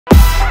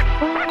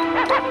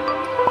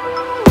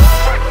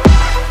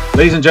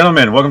Ladies and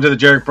gentlemen, welcome to the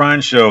Jarek Bryan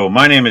Show.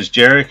 My name is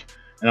Jarek,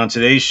 and on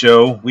today's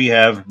show, we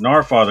have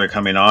Gnar Father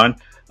coming on,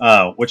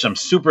 which I'm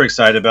super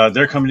excited about.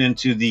 They're coming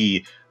into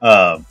the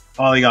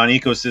polygon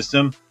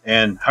ecosystem.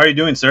 And how are you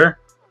doing, sir?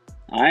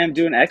 I am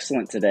doing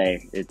excellent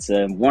today. It's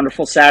a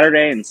wonderful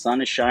Saturday, and the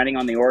sun is shining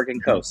on the Oregon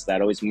coast.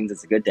 That always means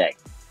it's a good day.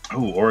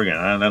 Oh, Oregon.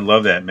 I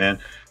love that, man.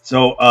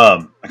 So I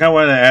kind of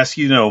wanted to ask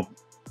you,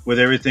 with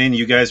everything,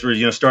 you guys were,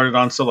 started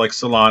on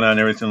Solana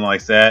and everything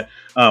like that.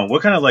 What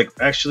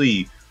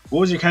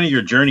was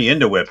your journey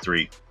into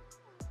Web3?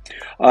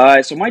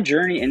 So my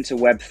journey into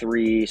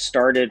Web3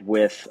 started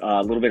with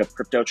a little bit of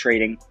crypto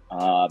trading.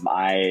 Of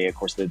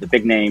course, the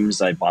big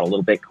names, I bought a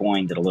little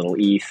Bitcoin, did a little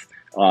ETH,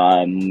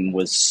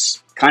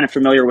 was kind of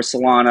familiar with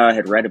Solana,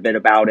 had read a bit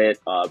about it,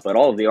 but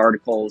all of the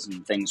articles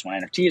and things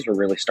when NFTs were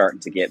really starting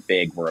to get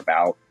big were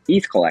about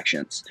ETH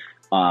collections.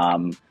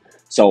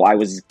 So I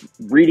was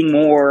reading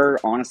more.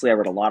 Honestly, I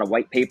read a lot of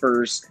white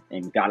papers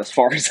and got as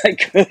far as I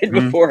could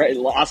before it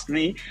lost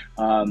me.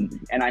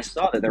 And I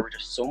saw that there were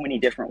just so many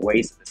different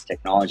ways that this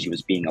technology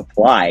was being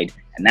applied,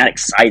 and that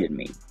excited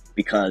me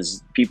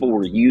because people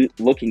were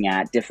looking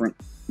at different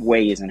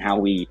ways in how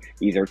we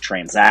either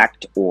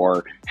transact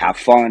or have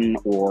fun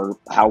or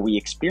how we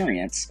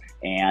experience.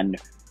 And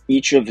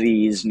each of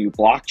these new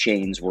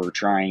blockchains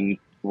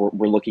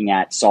we're looking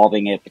at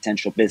solving a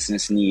potential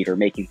business need or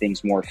making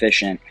things more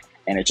efficient.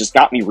 And it just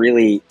got me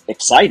really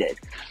excited.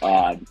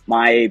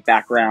 My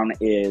background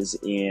is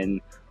in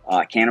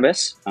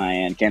cannabis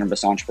and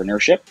cannabis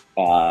entrepreneurship.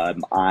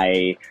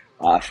 I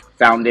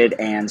founded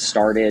and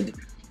started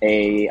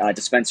a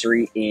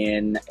dispensary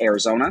in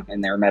Arizona in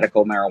their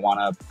medical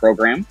marijuana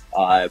program.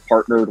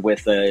 Partnered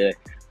with a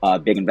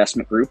big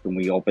investment group, and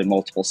we opened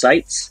multiple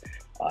sites.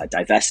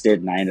 Divested,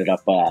 and I ended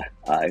up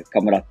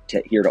coming up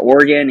here to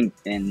Oregon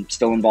and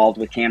still involved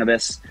with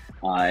cannabis.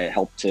 I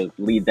helped to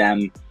lead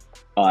them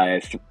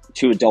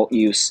to adult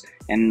use.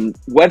 And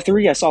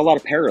Web3, I saw a lot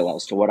of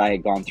parallels to what I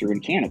had gone through in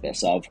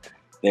cannabis.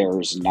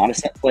 There's not a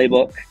set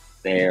playbook.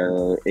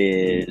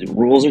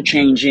 Rules are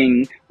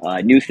changing,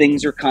 new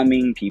things are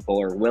coming,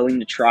 people are willing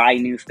to try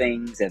new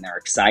things, and they're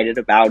excited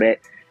about it.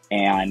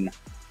 And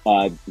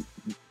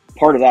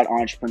part of that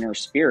entrepreneur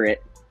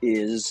spirit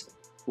is,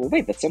 well,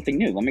 wait, that's something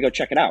new. Let me go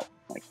check it out.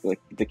 Like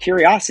the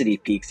curiosity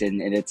peaks,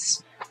 and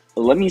it's,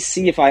 let me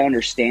see if I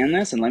understand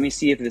this, and let me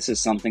see if this is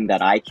something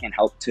that I can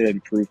help to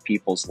improve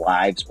people's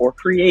lives or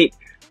create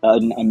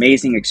an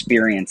amazing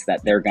experience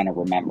that they're going to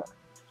remember.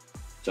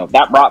 So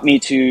that brought me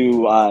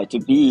to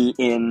be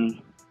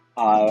in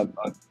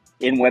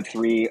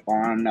Web3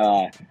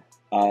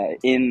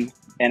 in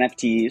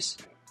NFTs.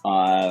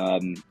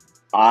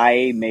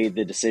 I made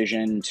the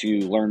decision to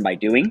learn by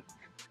doing.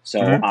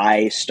 So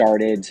I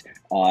started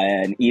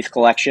an ETH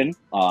collection.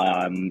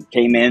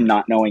 Came in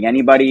not knowing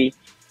anybody.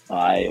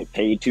 I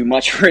paid too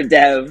much for a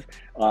dev,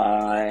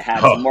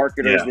 had some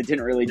marketers that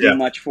didn't really do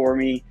much for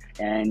me,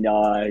 and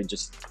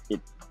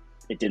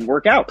it didn't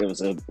work out. It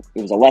was a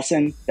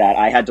lesson that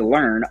I had to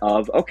learn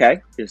of,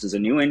 okay, this is a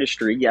new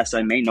industry. Yes,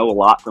 I may know a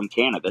lot from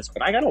cannabis,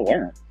 but I got to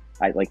learn.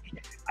 I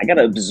got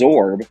to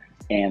absorb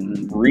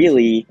and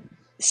really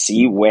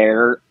see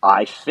where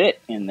I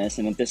fit in this,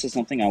 and if this is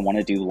something I want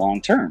to do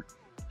long term.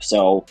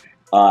 So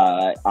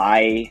at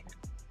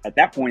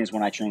that point is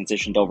when I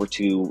transitioned over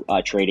to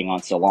trading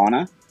on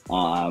Solana.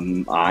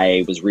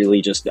 I was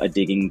really just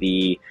digging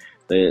the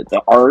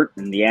art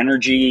and the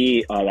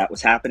energy that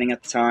was happening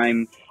at the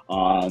time.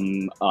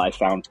 I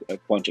found a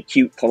bunch of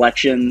cute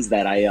collections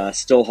that I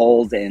still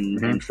hold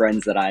and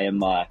friends that I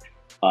am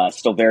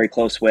still very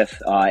close with,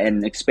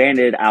 and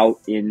expanded out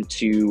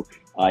into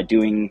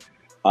doing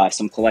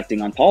some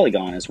collecting on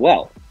Polygon as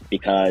well,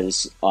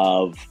 because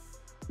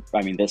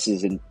this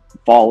is in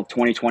fall of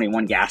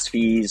 2021, gas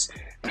fees.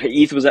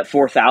 ETH was at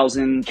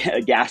 4,000.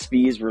 Gas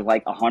fees were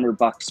like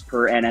 $100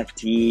 per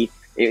NFT.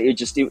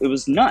 It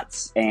was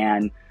nuts.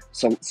 And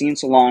so seeing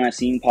Solana,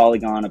 seeing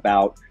Polygon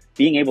about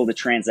being able to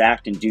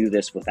transact and do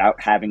this without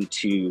having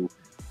to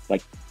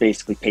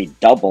basically pay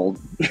double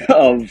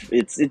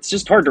it's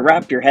just hard to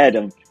wrap your head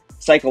of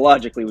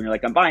psychologically when you're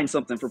like, I'm buying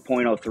something for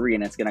 0.03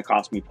 and it's going to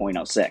cost me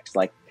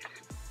 0.06.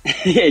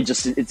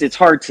 It's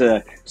hard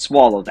to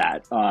swallow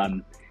that.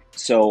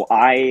 So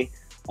I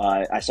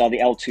saw the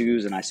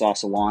L2s and I saw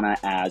Solana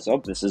as,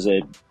 this is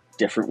a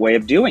different way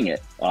of doing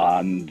it.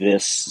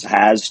 This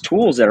has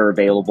tools that are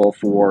available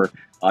for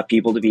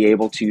people to be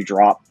able to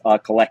drop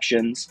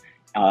collections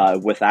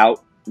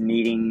without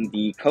needing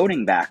the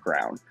coding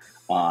background.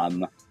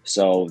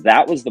 So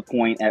that was the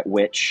point at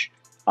which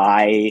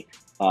I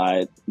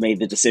made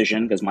the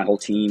decision, because my whole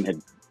team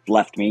had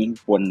left me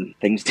when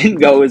things didn't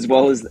go as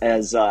well as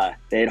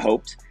they had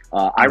hoped.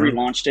 I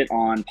relaunched it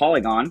on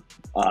Polygon.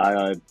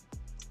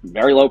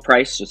 Very low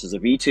price, just as a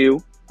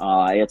V2.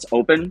 It's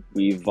open.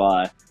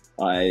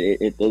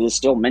 It is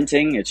still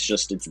minting.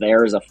 It's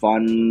there as a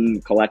fun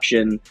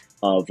collection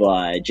of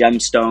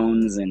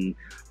gemstones and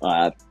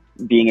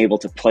being able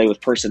to play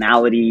with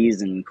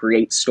personalities and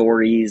create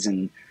stories,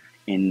 and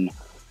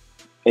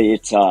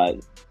it's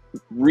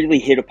really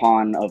hit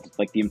upon of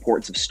like the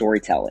importance of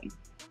storytelling,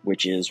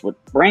 which is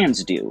what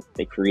brands do.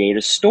 They create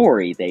a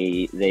story.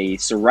 They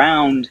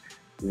surround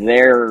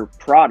their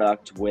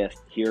product with,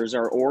 here's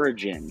our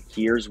origin,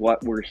 here's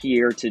what we're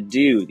here to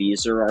do,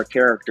 these are our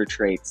character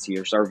traits,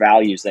 here's our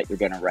values that you're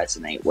going to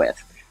resonate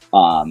with.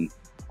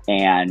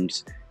 And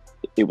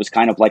it was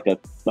kind of like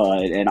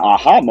an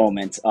aha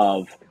moment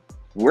of,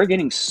 we're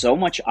getting so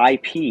much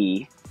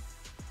IP,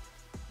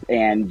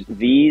 and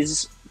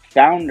these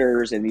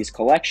founders and these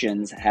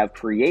collections have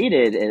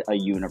created a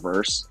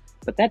universe,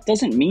 but that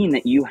doesn't mean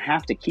that you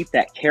have to keep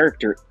that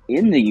character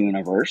in the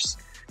universe.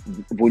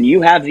 When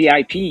you have the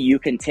IP, you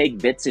can take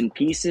bits and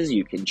pieces,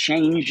 you can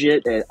change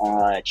it,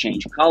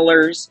 change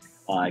colors,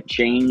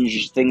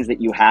 change things that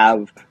you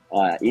have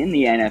in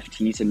the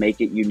NFT to make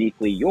it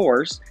uniquely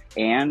yours.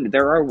 And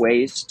there are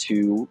ways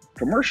to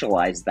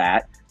commercialize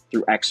that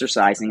through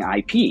exercising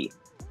IP.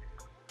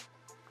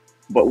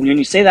 But when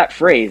you say that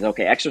phrase,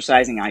 okay,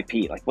 exercising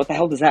IP, like what the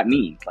hell does that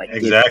mean? Like,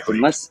 Exactly.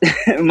 Unless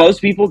most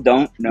people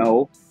don't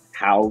know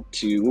how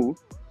to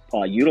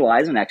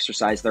utilize and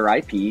exercise their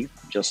IP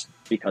just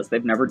because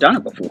they've never done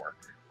it before.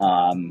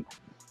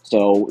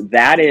 So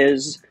that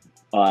is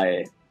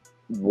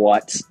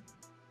what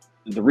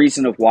the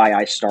reason of why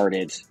I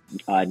started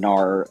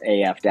Gnar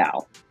AF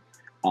Dao.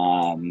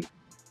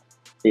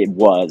 It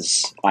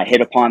was, I hit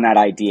upon that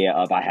idea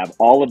of, I have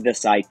all of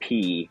this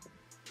IP,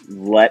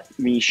 let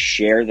me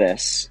share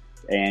this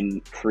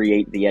and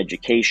create the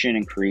education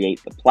and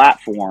create the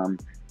platform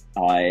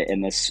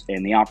and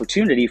the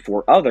opportunity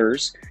for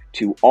others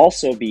to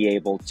also be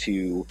able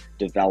to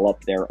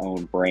develop their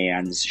own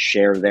brands,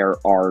 share their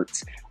art,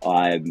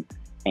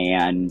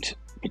 and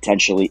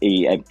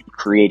potentially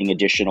creating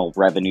additional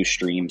revenue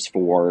streams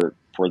for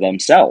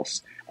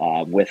themselves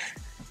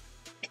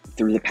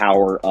through the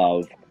power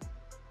of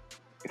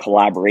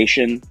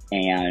collaboration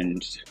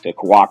and the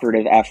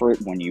cooperative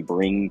effort. When you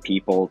bring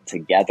people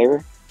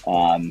together,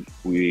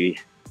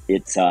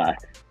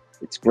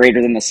 it's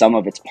greater than the sum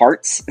of its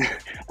parts.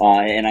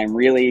 And I'm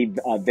really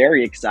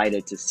very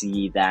excited to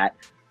see that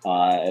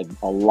a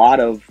lot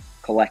of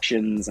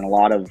collections and a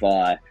lot of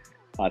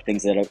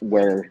things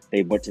where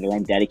they went to their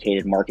own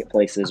dedicated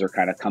marketplaces are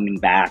kind of coming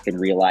back and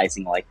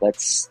realizing, like,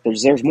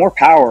 there's more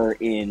power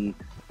in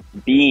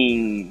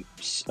being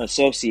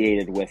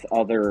associated with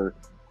others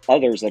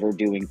that are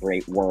doing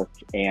great work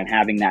and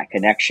having that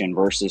connection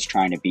versus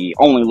trying to be,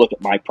 only look at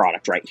my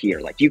product right here.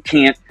 Like, you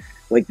can't,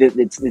 like,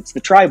 it's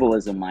the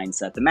tribalism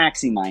mindset, the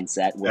maxi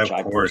mindset, which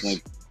I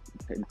personally,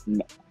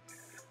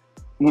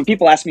 when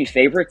people ask me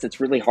favorites, it's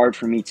really hard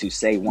for me to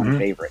say one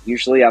favorite.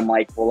 Usually I'm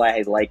like, well,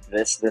 I like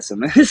this,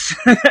 and this,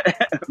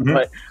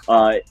 but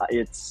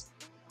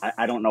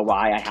I don't know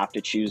why I have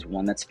to choose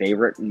one that's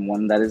favorite and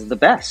one that is the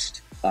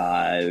best.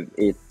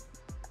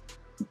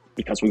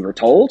 Because we were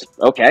told,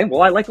 okay,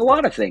 well, I like a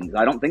lot of things.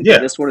 I don't think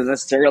that this one is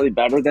necessarily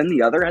better than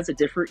the other, has a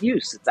different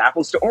use. It's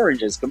apples to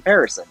oranges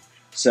comparison.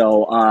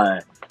 So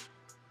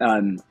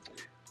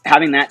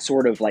having that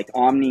sort of like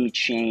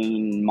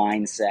omni-chain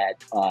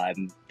mindset,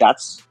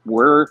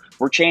 we're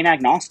chain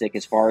agnostic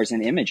as far as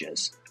in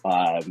images.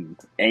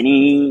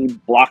 Any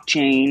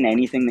blockchain,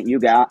 anything that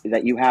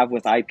you have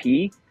with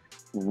IP,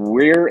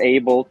 we're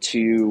able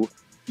to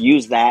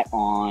use that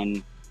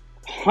on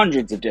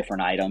hundreds of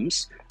different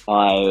items.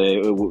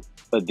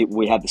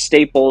 We have the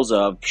staples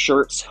of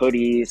shirts,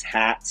 hoodies,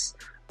 hats,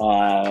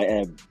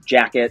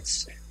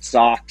 jackets,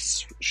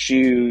 socks,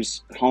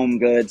 shoes, home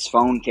goods,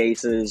 phone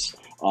cases,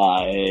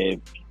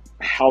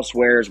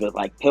 housewares with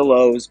like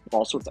pillows,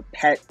 all sorts of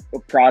pet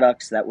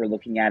products that we're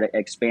looking at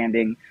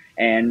expanding.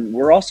 And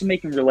we're also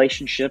making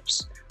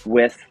relationships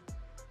with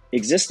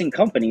existing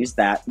companies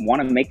that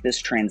want to make this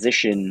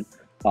transition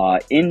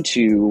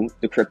into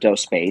the crypto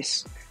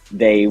space.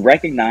 They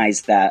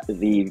recognize that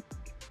the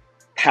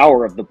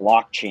power of the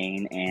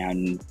blockchain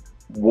and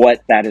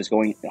what that is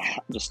going,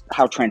 just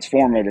how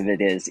transformative it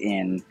is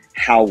in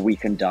how we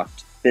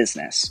conduct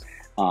business.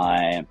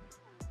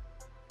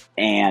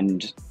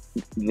 And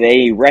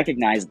they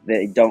recognize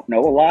they don't know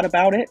a lot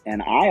about it.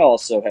 And I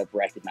also have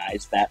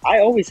recognized that I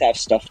always have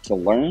stuff to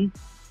learn.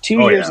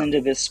 2 years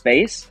into this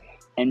space,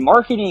 and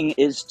marketing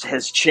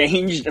has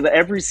changed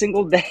every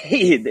single day.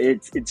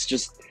 It's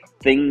just,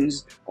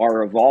 things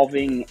are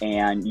evolving,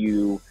 and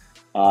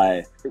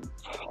a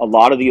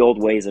lot of the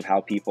old ways of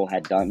how people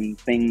had done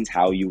things,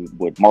 how you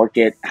would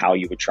market, how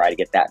you would try to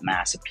get that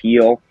mass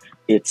appeal,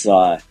 it's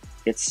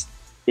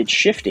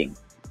shifting.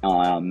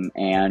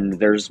 And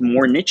there's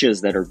more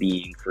niches that are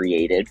being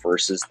created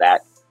versus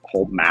that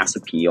whole mass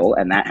appeal.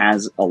 And that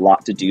has a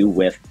lot to do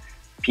with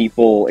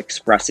people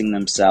expressing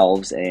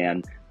themselves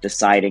and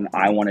deciding,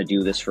 I want to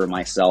do this for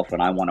myself,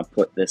 and I want to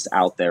put this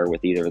out there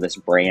with either this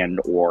brand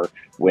or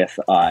with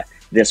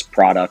this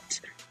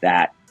product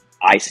that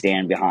I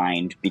stand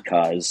behind,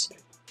 because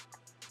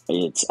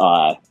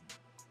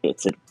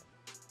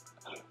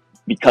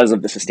because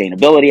of the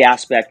sustainability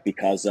aspect,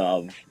 because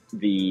of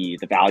the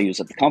values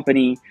of the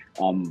company.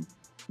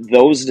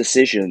 those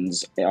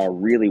decisions are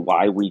really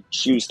why we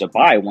choose to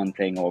buy one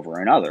thing over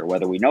another,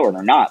 whether we know it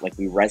or not. Like,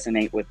 we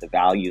resonate with the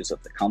values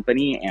of the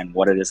company and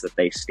what it is that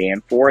they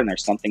stand for, and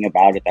there's something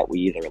about it that we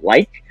either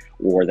like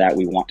or that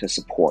we want to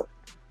support.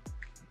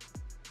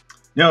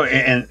 No,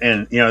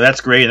 and you know,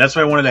 that's great, and that's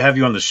why I wanted to have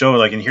you on the show.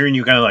 Like, and hearing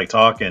you kind of like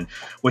talk and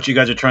what you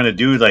guys are trying to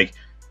do, like,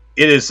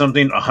 it is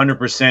something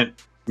 100%,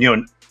 you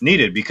know,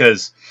 needed,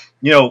 because,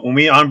 you know, when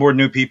we onboard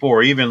new people,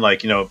 or even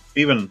like, you know,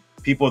 even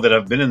people that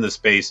have been in the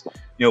space,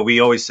 you know, we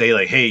always say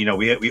like, hey, you know,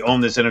 we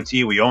own this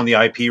NFT, we own the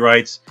IP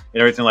rights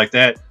and everything like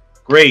that.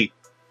 Great,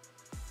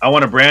 I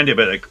want to brand it,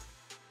 but like,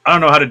 I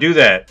don't know how to do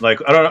that. Like,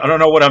 I don't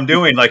know what I'm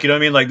doing. Like, you know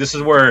what I mean? Like, this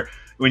is where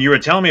when you were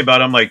telling me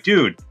about it, I'm like,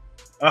 dude,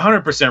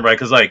 100% right,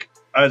 because like,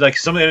 like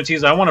some of the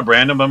entities I want to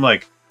brand them, I'm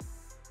like,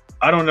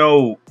 I don't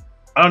know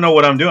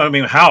what I'm doing. I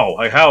mean, how?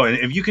 Like, how? And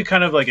if you could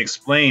kind of like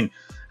explain,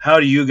 how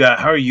is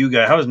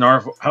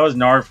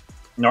Gnar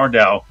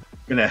DAO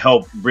going to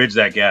help bridge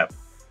that gap?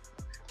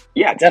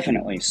 Yeah,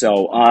 definitely.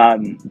 So,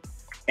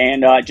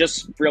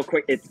 just real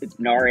quick, it's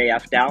Gnar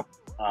AF Dao.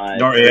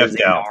 Gnar AF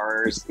DAO.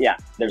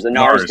 There's a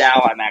Gnar's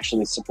DAO. I'm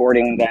actually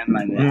supporting them,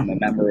 and I'm a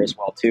member as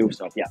well too.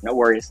 So yeah, no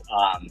worries.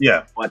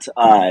 But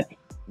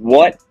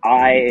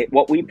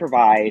what we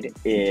provide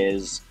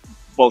is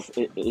both.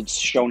 It's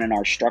shown in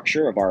our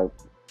structure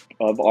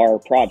of our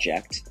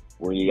project.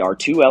 We are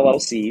two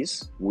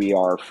LLCs. We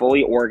are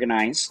fully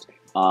organized,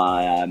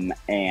 and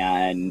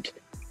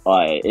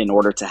in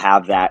order to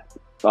have that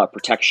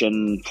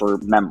protection for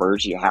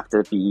members, you have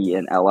to be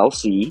an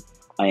LLC,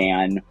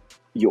 and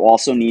you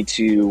also need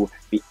to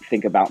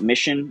think about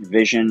mission,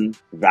 vision,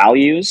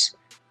 values,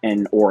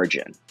 and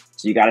origin.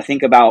 So you got to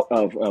think about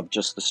of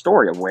just the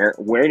story of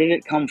where did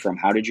it come from?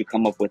 How did you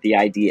come up with the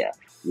idea?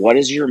 What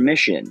is your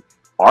mission?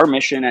 Our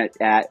mission at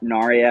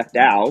Gnar AF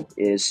Dao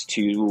is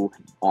to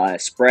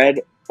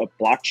spread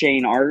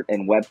blockchain art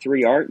and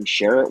Web3 art and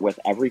share it with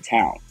every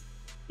town,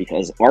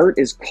 because art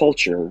is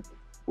culture.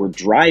 We're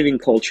driving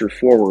culture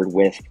forward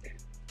with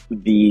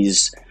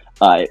these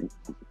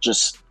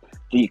just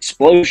the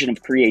explosion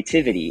of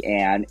creativity,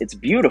 and it's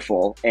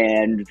beautiful,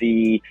 and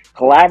the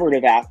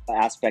collaborative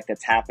aspect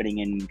that's happening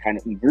in kind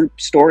of group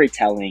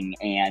storytelling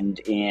and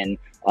in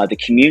the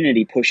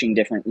community pushing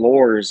different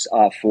lores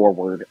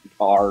forward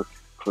are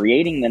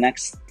creating the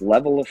next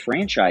level of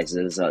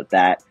franchises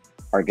that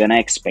are going to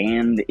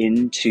expand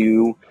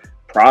into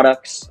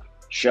products,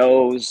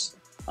 shows,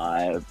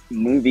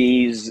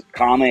 movies,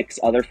 comics,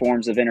 other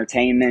forms of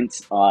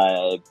entertainment.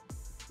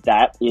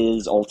 That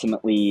is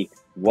ultimately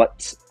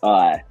what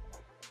the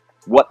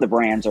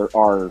brands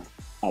are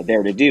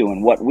there to do.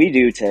 And what we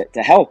do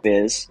to help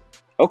is,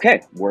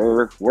 okay,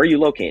 where are you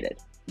located?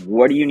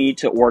 What do you need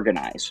to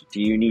organize? Do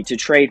you need to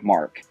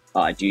trademark?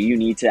 Do you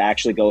need to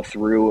actually go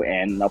through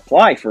and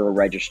apply for a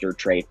registered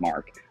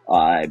trademark?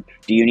 Do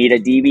you need a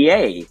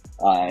DBA?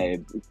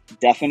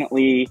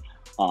 Definitely,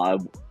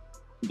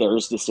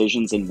 there's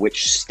decisions in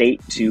which state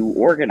to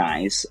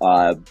organize.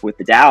 With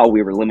the DAO,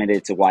 we were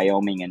limited to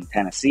Wyoming and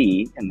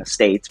Tennessee in the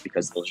states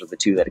because those are the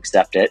two that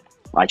accept it.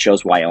 I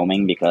chose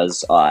Wyoming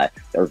because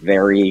they're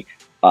very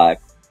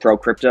pro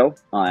crypto,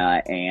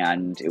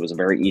 and it was a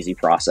very easy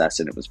process,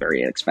 and it was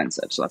very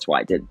inexpensive. So that's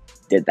why I did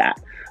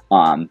that.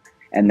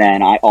 And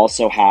then I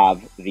also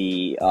have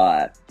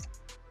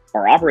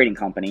our operating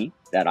company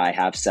that I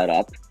have set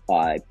up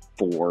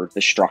for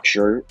the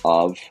structure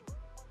of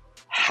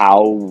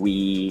how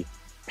we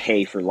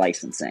pay for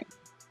licensing.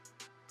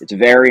 It's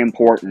very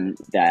important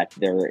that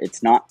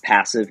it's not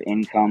passive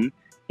income.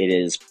 It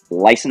is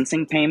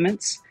licensing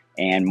payments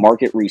and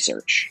market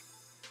research.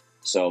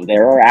 So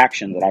there are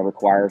actions that I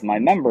require of my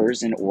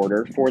members in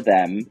order for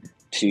them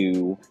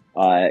to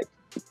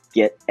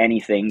get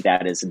anything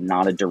that is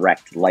not a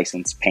direct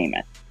license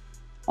payment.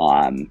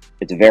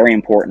 It's very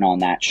important on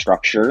that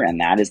structure, and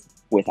that is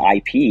with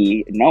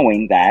IP,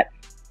 knowing that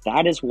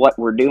is what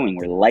we're doing.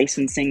 We're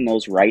licensing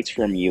those rights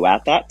from you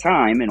at that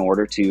time in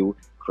order to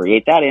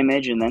create that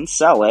image and then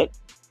sell it.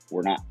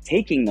 We're not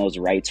taking those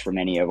rights from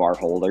any of our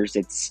holders.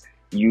 It's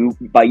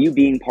by you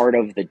being part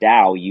of the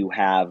DAO, you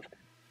have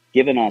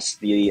given us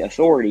the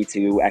authority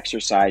to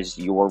exercise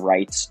your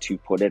rights to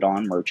put it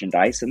on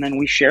merchandise, and then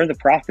we share the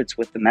profits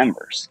with the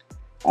members.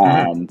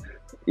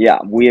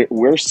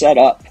 We're set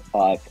up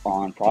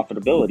on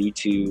profitability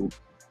to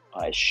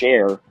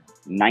share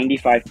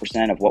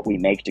 95% of what we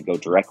make to go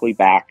directly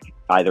back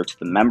either to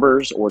the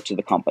members or to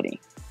the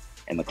company.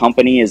 And the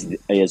company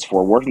is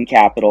for working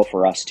capital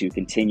for us to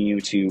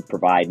continue to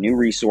provide new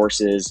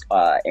resources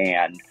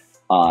and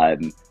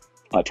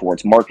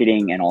towards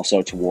marketing, and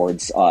also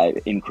towards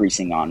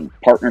increasing on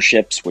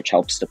partnerships, which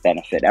helps to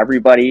benefit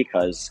everybody,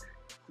 because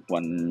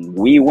when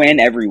we win,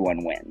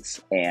 everyone wins.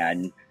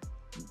 And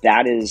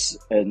that is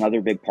another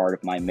big part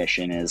of my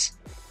mission. Is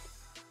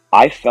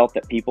I felt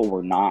that people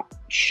were not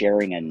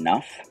sharing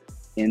enough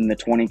in the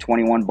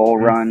 2021 bull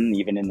run,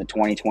 even in the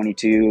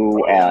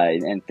 2022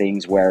 and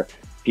things where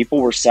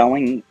people were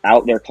selling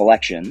out their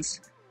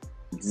collections.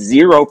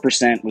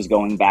 0% was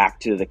going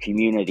back to the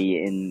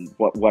community in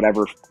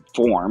whatever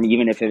form,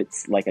 even if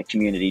it's like a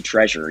community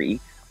treasury.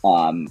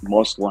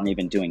 Most weren't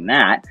even doing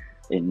that.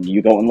 And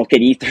you go and look at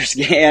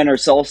Etherscan or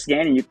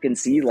SolScan, and you can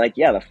see, like,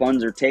 yeah, the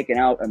funds are taken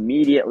out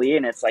immediately,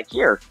 and it's like,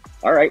 here,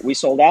 all right, we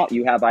sold out.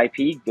 You have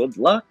IP. Good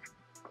luck.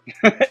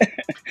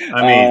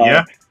 I mean,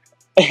 yeah.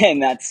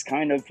 And that's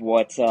kind of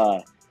what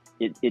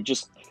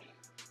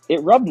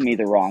it rubbed me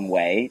the wrong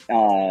way,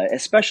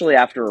 especially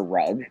after a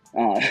rug,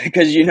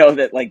 because you know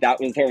that, like, that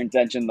was their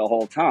intention the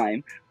whole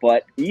time.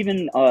 But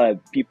even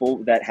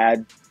people that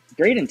had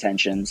great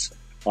intentions,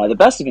 the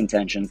best of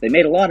intentions, they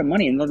made a lot of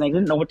money, and then they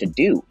didn't know what to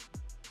do.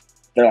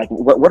 They're like,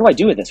 what do I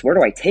do with this? Where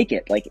do I take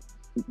it? Like,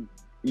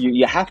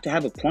 you have to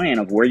have a plan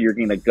of where you're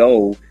going to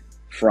go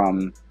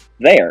from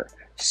there.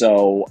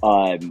 So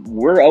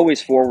we're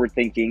always forward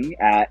thinking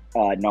at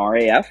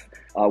Gnar AF,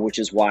 which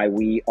is why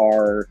we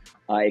are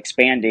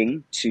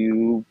expanding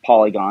to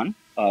Polygon.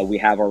 We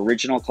have our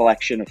original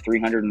collection of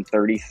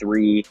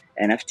 333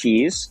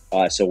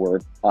 NFTs. So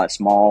we're a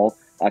small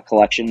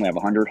collection. We have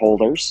 100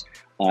 holders.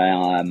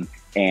 And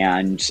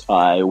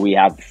we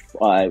have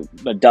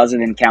a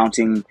dozen and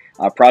counting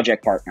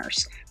project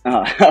partners.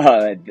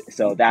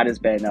 So that has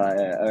been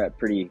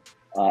pretty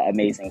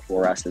amazing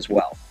for us as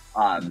well.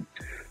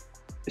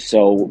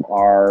 So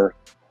our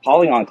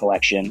Polygon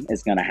collection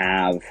is going to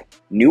have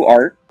new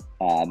art.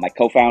 My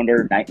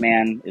co-founder,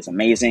 Nightman, is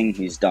amazing.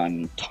 He's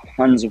done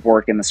tons of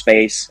work in the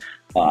space.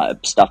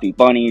 Stuffy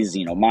bunnies,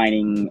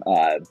 mining,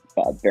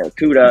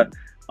 barracuda.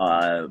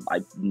 I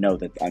know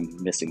that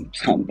I'm missing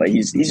some, but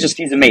he's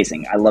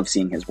amazing. I love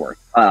seeing his work.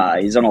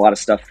 He's done a lot of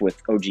stuff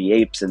with OG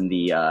apes and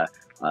the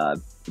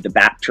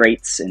bat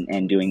traits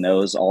and doing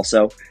those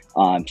also.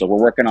 So we're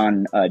working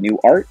on new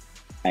art,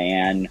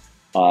 and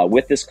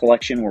with this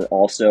collection, we're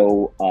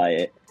also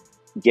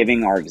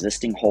giving our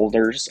existing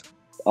holders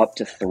up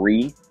to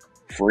 3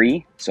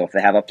 free. So if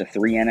they have up to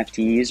 3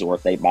 NFTs, or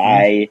if they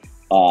buy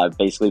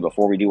basically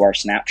before we do our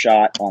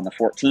snapshot on the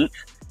 14th,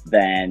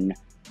 then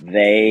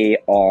they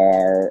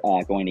are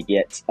going to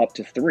get up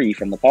to 3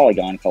 from the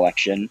Polygon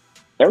collection.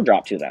 They're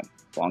dropped to them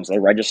as long as they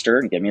register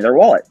and give me their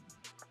wallet.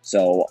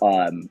 So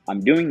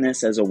I'm doing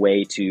this as a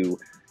way to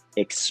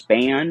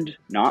expand,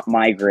 not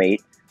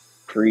migrate,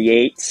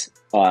 create,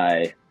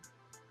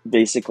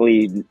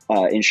 basically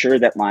ensure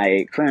that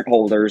my current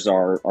holders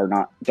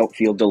don't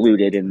feel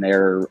diluted in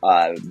their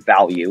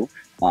value,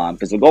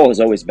 because the goal has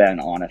always been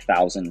on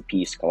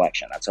 1,000-piece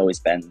collection. That's always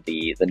been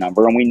the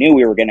number, and we knew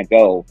we were going to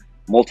go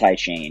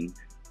multi-chain.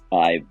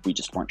 We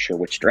just weren't sure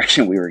which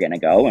direction we were going to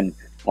go, and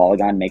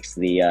Polygon makes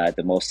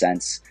the most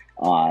sense,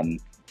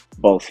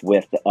 both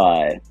with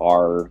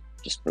our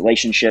just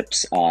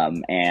relationships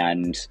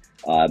and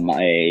one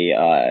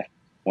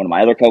of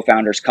my other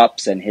co-founders,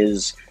 Cups, and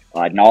his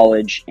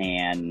knowledge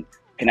and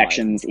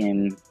connections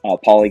in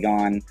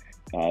Polygon.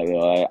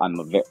 I'm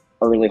a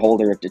early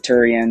holder of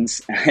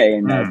Deuterians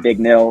and Big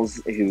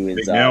Nils, who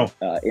is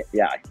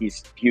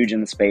he's huge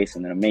in the space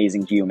and an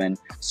amazing human.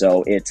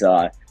 So it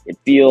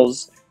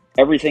feels,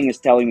 everything is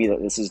telling me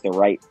that this is the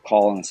right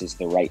call and this is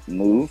the right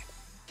move,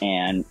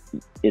 and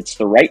it's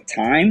the right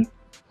time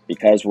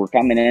because we're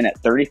coming in at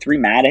 33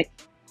 Matic.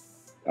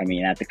 I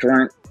mean, at the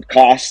current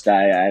cost,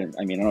 I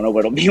mean, I don't know what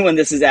it'll be when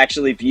this is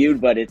actually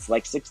viewed, but it's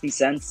like 60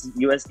 cents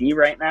USD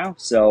right now.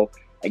 So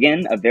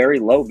again, a very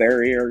low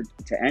barrier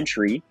to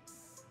entry,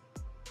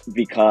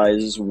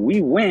 because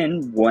we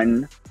win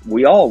when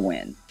we all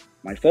win.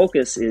 My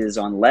focus is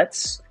on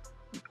let's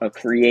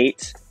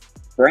create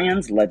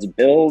brands, let's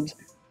build,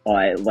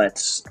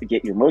 let's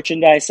get your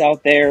merchandise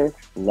out there,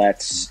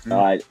 let's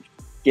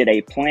get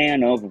a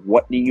plan of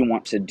what do you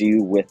want to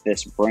do with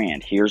this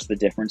brand. Here's the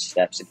different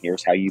steps, and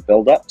here's how you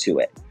build up to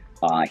it.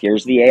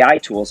 Here's the AI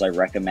tools I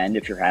recommend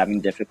if you're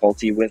having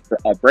difficulty with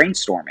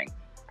brainstorming.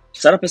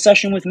 Set up a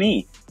session with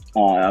me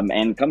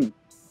and come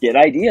get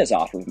ideas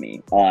off of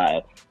me.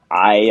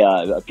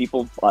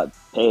 People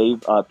pay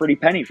a pretty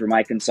penny for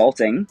my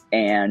consulting,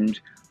 and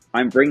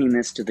I'm bringing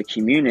this to the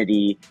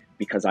community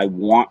because I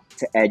want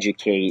to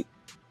educate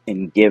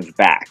and give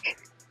back.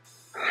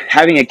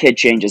 Having a kid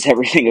changes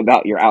everything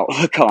about your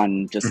outlook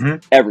on just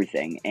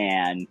everything.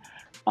 And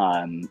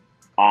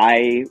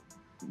I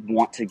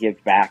want to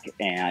give back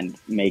and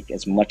make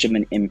as much of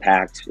an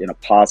impact in a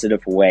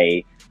positive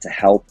way to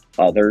help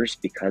others,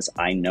 because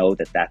I know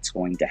that that's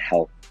going to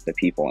help the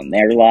people in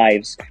their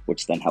lives,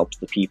 which then helps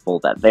the people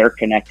that they're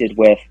connected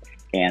with.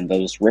 And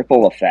those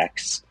ripple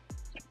effects,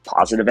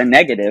 positive and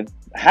negative,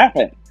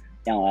 happen.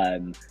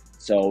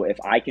 So if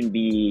I can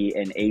be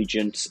an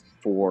agent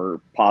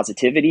for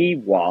positivity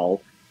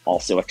while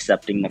also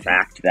accepting the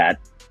fact that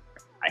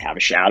I have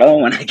a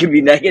shadow and I can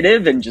be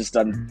negative, and just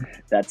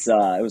that's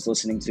I was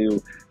listening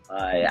to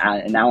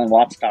an Alan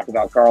Watts talk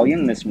about Carl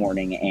Jung this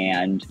morning,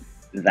 and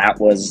that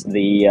was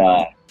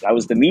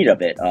the meat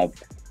of it. Of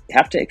you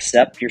have to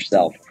accept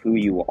yourself, who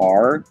you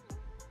are,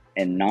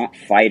 and not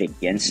fight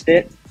against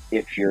it.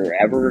 If you're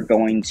ever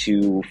going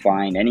to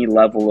find any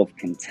level of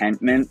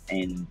contentment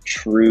and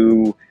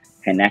true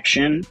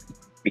connection,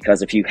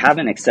 because if you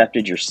haven't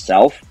accepted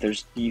yourself,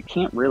 you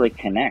can't really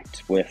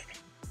connect with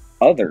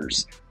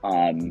others,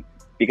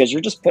 because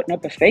you're just putting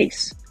up a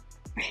face.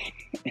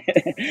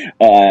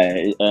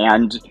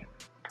 And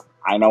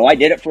I know I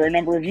did it for a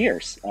number of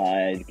years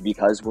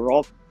because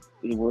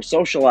we're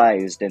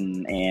socialized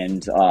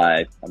and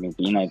I mean,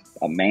 being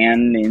a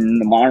man in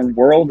the modern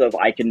world of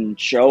I can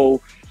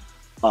show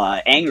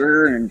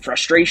anger and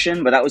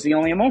frustration, but that was the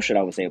only emotion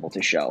I was able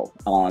to show.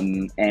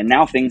 And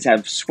now things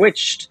have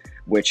switched,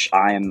 which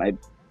I am a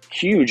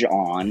huge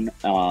on.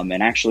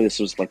 And actually, this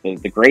was like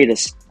the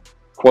greatest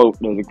quote,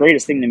 the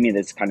greatest thing to me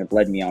that's kind of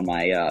led me on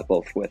my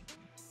both with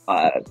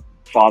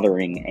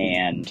fathering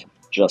and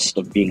just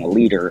of being a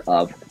leader.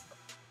 Of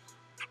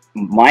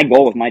my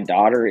goal with my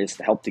daughter is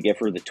to help to give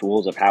her the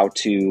tools of how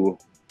to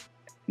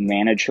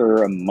manage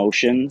her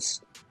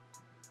emotions,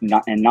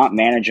 not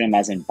manage them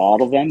as in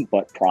bottle them,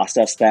 but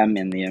process them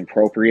in the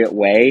appropriate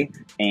way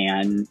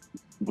and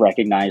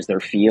recognize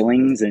their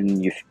feelings.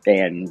 And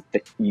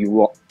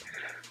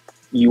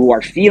you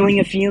are feeling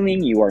a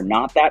feeling, you are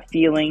not that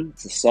feeling.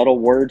 It's a subtle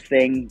word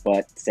thing,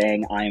 but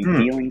saying I am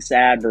feeling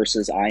sad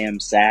versus I am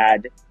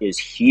sad is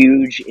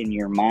huge in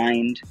your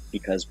mind,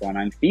 because when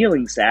I'm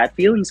feeling sad,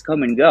 feelings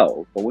come and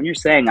go. But when you're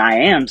saying I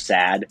am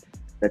sad,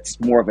 that's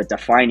more of a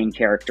defining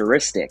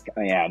characteristic.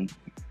 And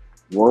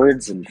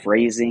words and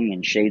phrasing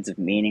and shades of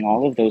meaning,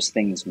 all of those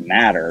things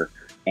matter.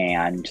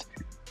 And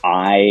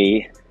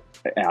I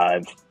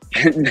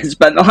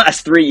spent the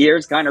last 3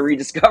 years kind of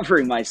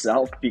rediscovering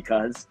myself,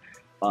 because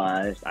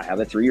I have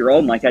a 3-year-old,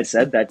 and like I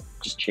said, that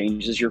just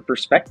changes your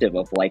perspective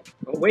of like,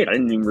 oh wait, I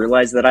didn't even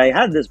realize that I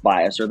had this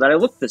bias, or that I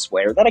looked this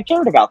way, or that I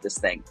cared about this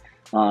thing.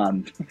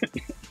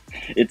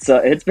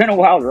 It's been a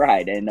wild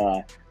ride, and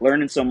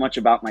learning so much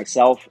about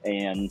myself.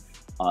 And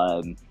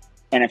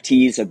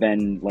NFTs have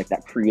been like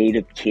that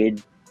creative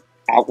kid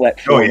outlet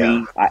for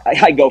me.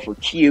 I go for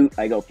cute,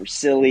 I go for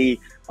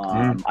silly.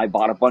 I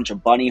bought a bunch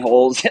of bunny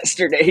holes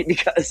yesterday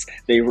because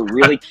they were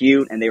really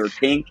cute and they were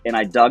pink, and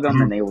I dug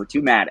them and they were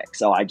too matic.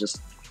 So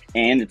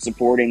and it's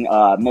supporting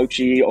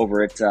Mochi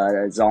over at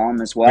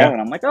Zom as well.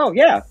 And I'm like, oh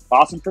yeah,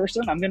 awesome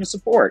person, I'm going to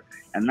support.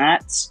 And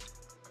that's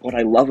what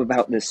I love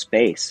about this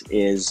space,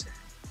 is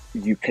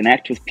you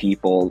connect with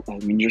people, I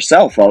mean,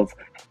 yourself, of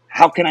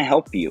how can I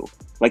help you?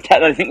 Like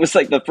that, I think, was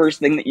like the first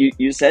thing that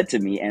you said to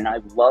me. And I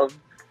love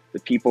the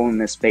people in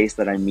this space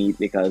that I meet,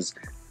 because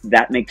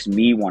that makes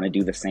me want to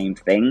do the same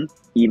thing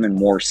even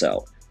more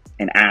so,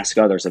 and ask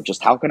others of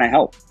just how can I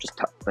help? Just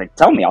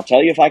tell me, I'll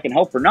tell you if I can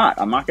help or not.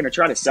 I'm not going to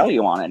try to sell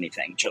you on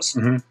anything. Just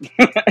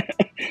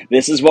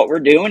this is what we're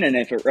doing, and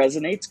if it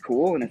resonates,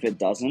 cool, and if it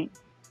doesn't,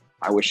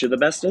 I wish you the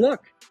best of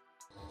luck.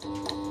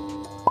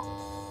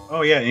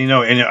 Oh yeah,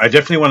 and I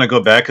definitely want to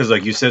go back, because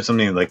like you said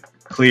something like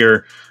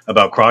clear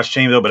about cross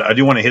chain though, but I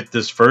do want to hit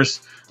this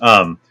first.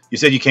 You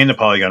said you came to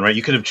Polygon, right?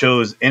 You could have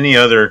chose any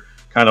other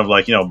kind of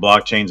like,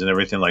 blockchains and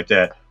everything like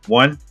that.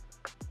 One,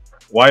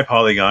 why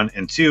Polygon?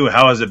 And two,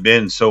 how has it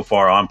been so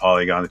far on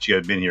Polygon that you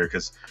have been here?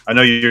 Because I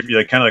know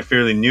you're kind of like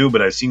fairly new,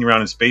 but I've seen you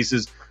around in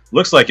spaces.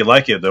 Looks like you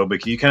like it though,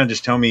 but can you kind of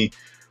just tell me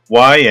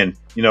why, and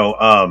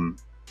how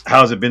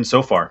has it been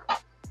so far?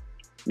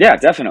 Yeah,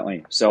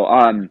 definitely. So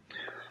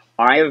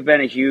I have been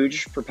a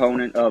huge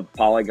proponent of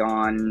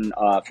Polygon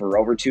for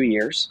over 2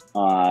 years.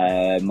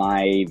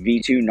 My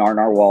V2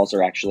 Gnar walls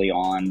are actually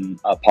on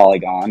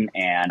Polygon,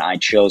 and I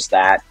chose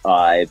that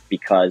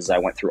because I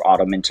went through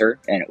AutoMinter,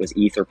 and it was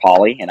ETH or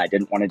Poly, and I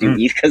didn't want to do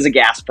ETH because of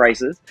gas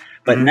prices.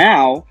 But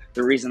now,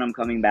 the reason I'm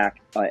coming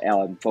back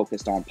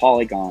focused on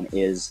Polygon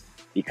is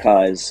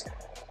because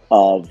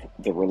of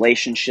the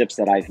relationships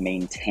that I've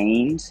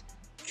maintained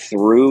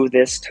through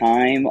this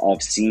time,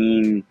 of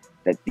seeing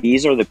that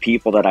these are the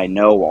people that I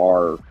know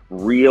are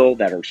real,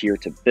 that are here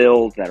to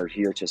build, that are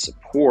here to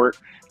support.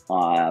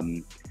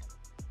 And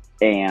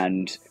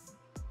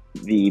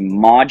the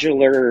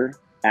modular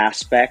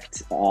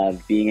aspect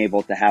of being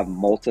able to have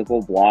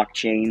multiple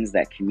blockchains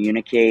that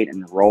communicate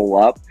and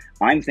roll up,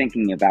 I'm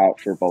thinking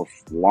about for both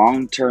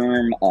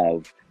long-term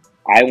of,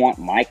 I want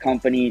my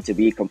company to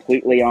be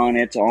completely on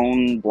its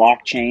own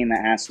blockchain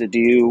that has to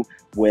do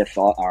with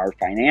our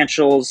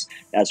financials,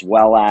 as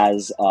well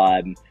as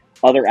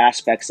other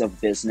aspects of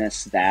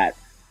business that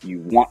you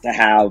want to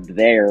have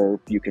there.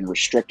 You can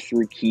restrict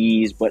through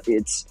keys, but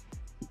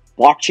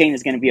blockchain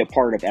is going to be a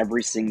part of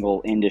every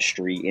single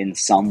industry in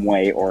some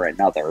way or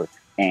another.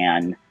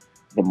 And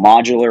the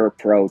modular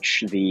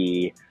approach,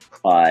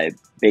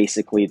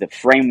 basically the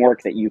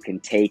framework that you can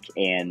take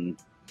and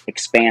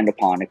expand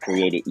upon to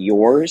create it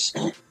yours,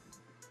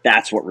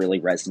 that's what really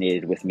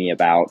resonated with me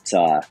about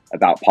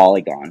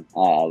Polygon,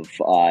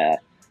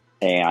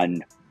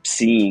 and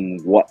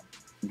seeing what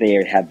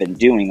they have been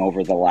doing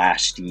over the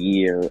last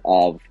year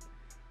of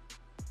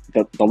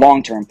the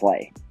long-term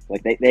play.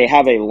 Like they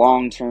have a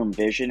long-term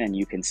vision, and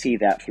you can see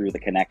that through the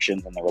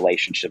connections and the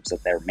relationships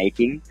that they're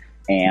making.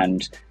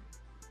 And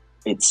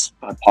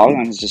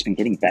Polygon has just been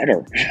getting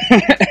better.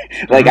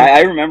 Like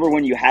I remember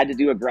when you had to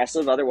do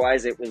aggressive,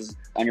 otherwise it was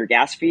on your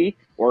gas fee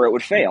or it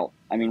would fail.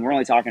 I mean, we're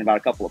only talking about a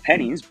couple of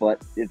pennies,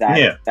 but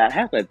that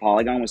happened.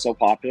 Polygon was so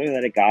popular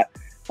that it got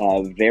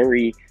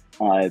very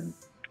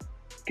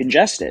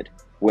congested,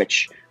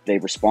 which they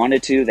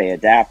responded to, they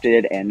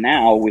adapted, and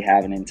now we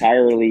have an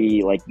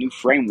entirely like new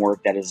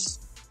framework that is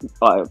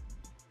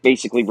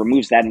basically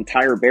removes that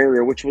entire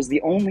barrier, which was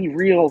the only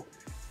real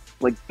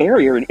like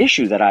barrier and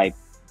issue that I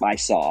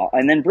saw.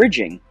 And then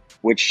bridging,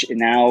 which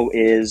now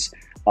is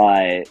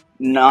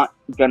not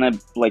gonna,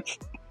 like,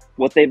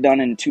 what they've done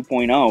in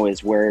 2.0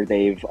 is where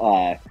they've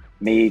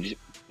made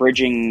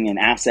bridging and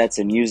assets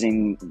and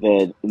using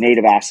the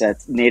native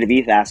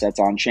ETH assets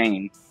on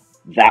chain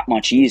that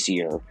much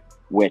easier,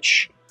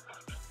 which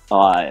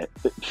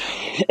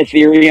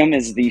Ethereum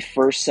is the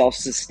first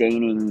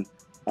self-sustaining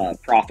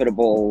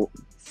profitable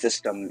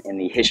system in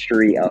the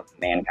history of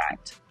mankind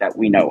that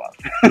we know of.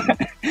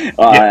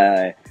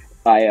 Yeah.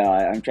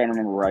 I'm trying to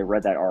remember where I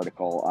read that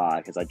article,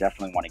 because I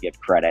definitely want to give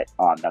credit.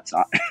 That's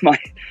not my.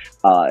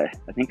 I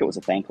think it was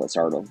a Thankless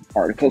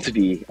article. To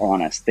be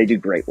honest, they do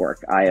great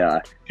work.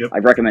 I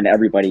recommend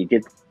everybody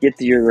get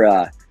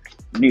your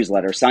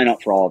newsletter, sign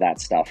up for all of that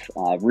stuff.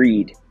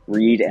 Read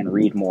and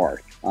read more,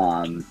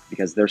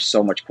 because there's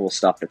so much cool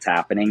stuff that's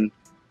happening,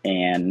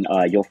 and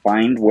you'll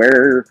find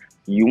where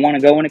you want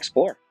to go and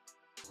explore.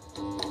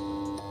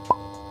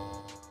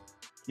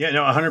 Yeah,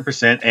 no,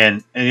 100%.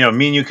 And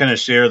me and you kind of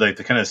share like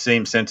the kind of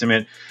same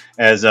sentiment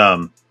as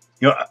I'm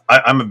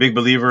a big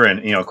believer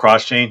in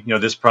cross chain.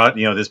 This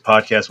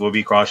podcast will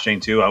be cross chain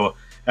too. I will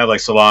have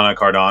like Solana,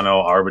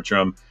 Cardano,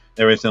 Arbitrum,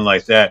 everything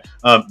like that.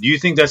 Do you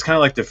think that's kind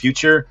of like the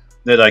future?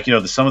 That like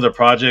some of the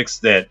projects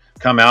that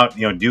come out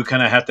do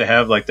kind of have to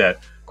have like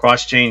that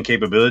cross chain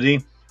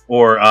capability,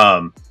 or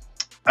I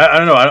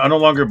don't know. I no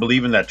longer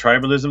believe in that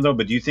tribalism though.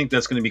 But do you think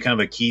that's going to be kind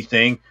of a key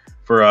thing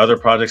for other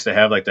projects to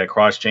have like that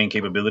cross chain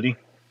capability?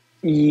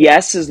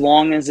 Yes, as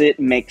long as it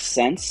makes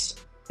sense.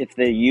 If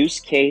the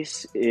use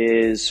case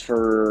is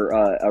for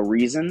a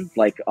reason,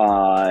 like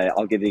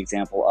I'll give the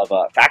example of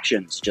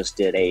Factions just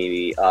did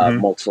a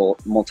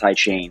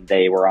multi-chain.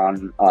 They were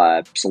on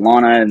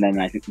Solana, and then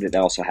I think that they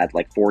also had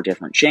like 4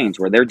 different chains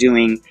where they're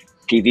doing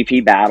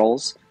PvP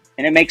battles,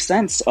 and it makes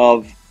sense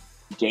of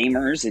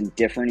gamers in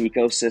different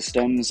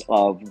ecosystems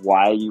of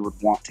why you would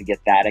want to get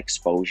that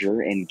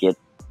exposure and get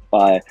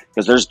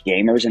because there's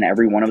gamers in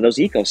every one of those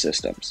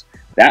ecosystems.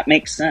 That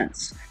makes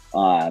sense.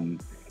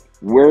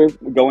 We're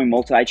going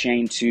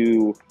multi-chain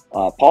to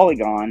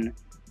Polygon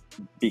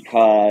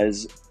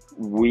because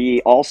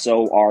we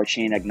also are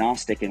chain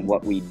agnostic in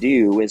what we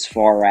do as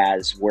far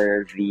as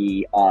where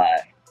the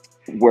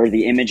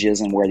images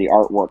and where the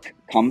artwork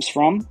comes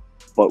from.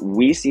 But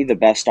we see the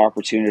best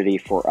opportunity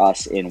for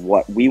us in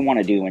what we want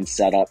to do and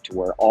set up to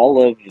where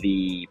all of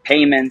the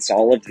payments,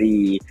 all of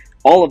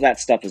that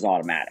stuff is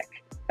automatic.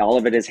 All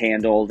of it is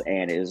handled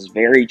and is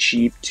very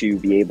cheap to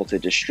be able to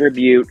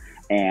distribute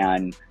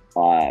and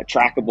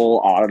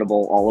trackable,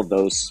 auditable, all of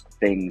those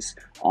things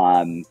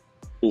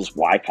is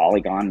why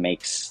Polygon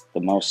makes the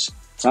most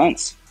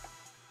sense.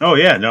 Oh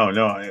yeah, no,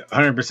 I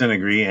 100%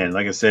 agree. And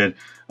like I said,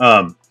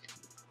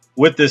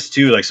 with this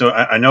too, like, so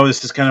I know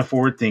this is kind of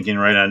forward thinking,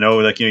 right? I know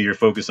like, you're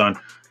focused on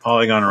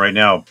Polygon right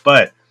now,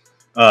 but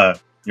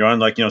you're on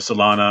like,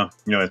 Solana,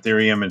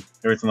 Ethereum and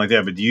everything like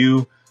that. But do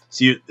you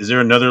see, is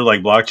there another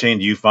like blockchain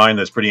do you find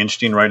that's pretty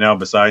interesting right now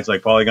besides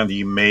like Polygon that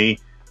you may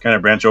kind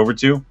of branch over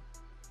to?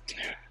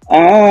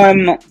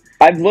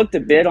 I've looked a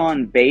bit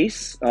on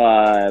Base.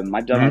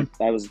 I've done.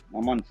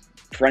 I'm on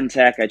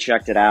Friendtech. I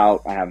checked it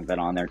out. I haven't been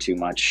on there too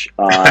much.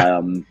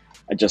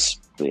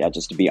 Just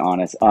to be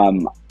honest,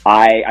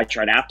 I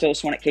tried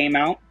Aptos when it came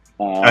out.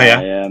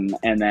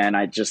 And then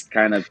I just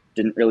kind of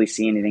didn't really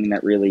see anything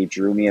that really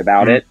drew me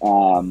about it.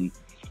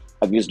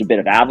 I've used a bit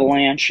of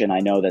Avalanche, and I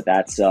know that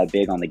that's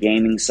big on the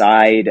gaming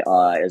side,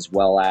 as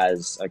well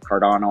as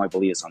Cardano, I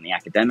believe, is on the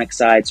academic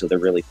side. So they're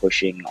really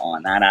pushing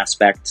on that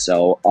aspect.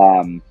 So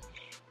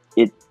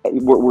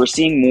we're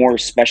seeing more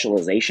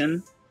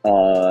specialization.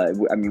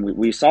 I mean,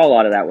 we saw a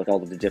lot of that with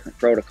all of the different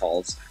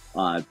protocols,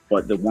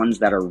 but the ones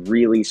that are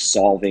really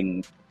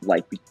solving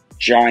like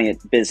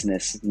giant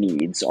business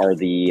needs are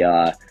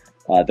the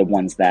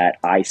ones that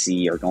I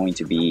see are going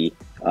to be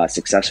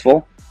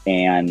successful.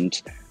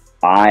 And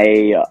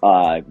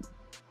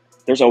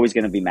there's always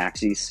going to be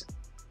maxis.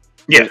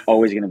 Yeah. There's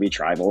always going to be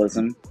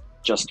tribalism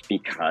just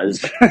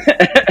because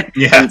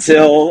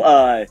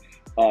until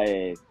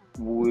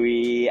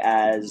we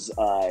as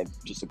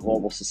just a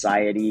global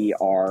society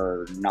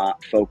are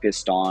not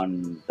focused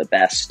on the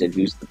best and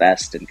who's the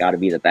best and got to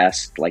be the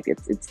best. Like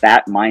it's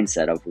that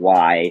mindset of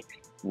why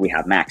we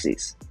have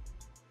maxis.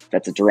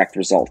 That's a direct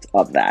result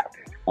of that.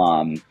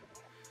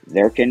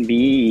 There can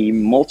be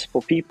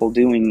multiple people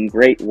doing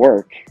great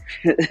work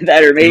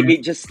that are maybe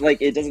just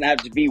like, it doesn't have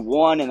to be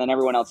one and then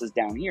everyone else is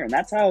down here. And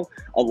that's how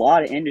a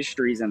lot of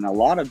industries and a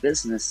lot of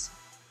business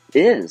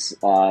is,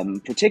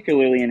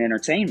 particularly in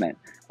entertainment.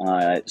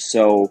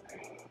 So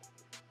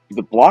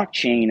the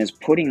blockchain is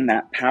putting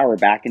that power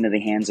back into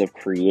the hands of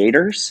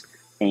creators,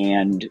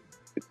 and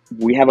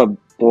we have a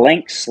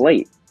blank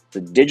slate. The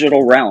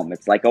digital realm.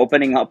 It's like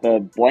opening up a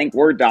blank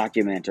Word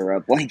document or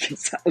a blank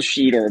Excel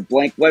sheet or a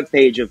blank web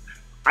page of,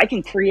 I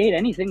can create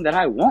anything that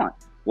I want.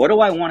 What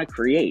do I want to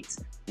create?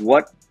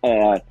 What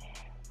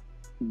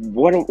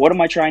what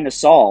am I trying to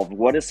solve?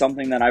 What is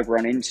something that I've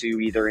run into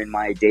either in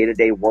my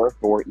day-to-day work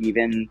or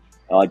even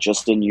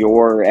just in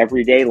your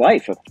everyday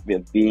life of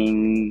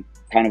being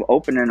kind of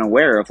open and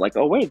aware of like,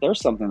 oh wait,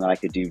 there's something that I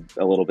could do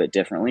a little bit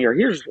differently, or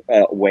here's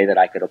a way that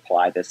I could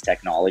apply this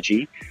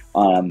technology,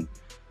 and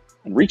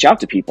reach out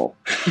to people.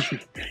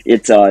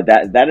 It's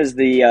that is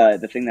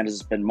the thing that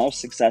has been most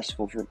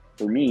successful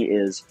for me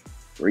is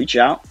reach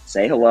out,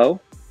 say hello,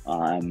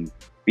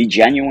 be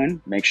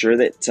genuine, make sure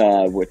that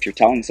if you're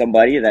telling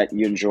somebody that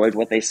you enjoyed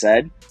what they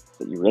said,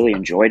 that you really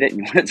enjoyed it and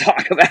you want to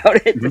talk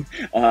about it.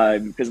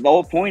 Because the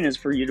whole point is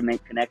for you to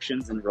make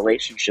connections and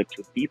relationships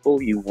with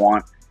people you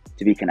want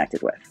to be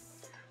connected with.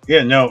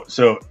 Yeah, no,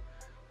 so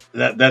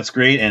that's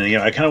great. And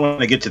I kind of want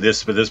to get to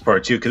this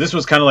part too, because this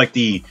was kind of like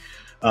the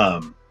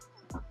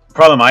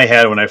problem I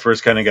had when I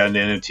first kind of got into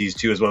NFTs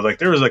too, as well. Like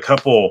there was a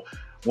couple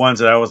ones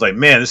that I was like,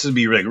 man, this would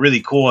be like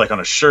really cool, like on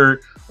a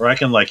shirt, or I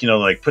can like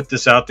like put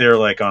this out there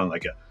like on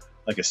like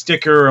a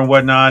sticker and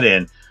whatnot,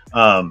 and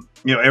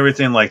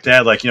everything like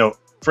that. Like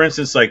for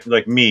instance,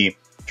 like me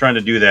trying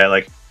to do that,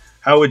 like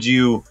how would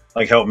you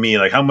like help me?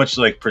 Like how much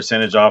like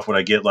percentage off would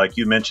I get? Like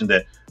you mentioned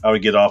that I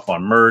would get off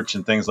on merch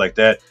and things like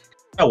that.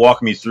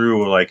 Walk me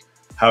through like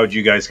how would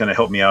you guys kind of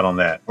help me out on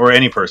that, or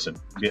any person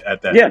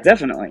at that? Yeah,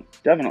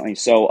 definitely.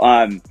 So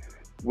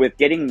with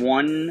getting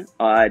one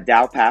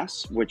DAO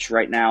pass, which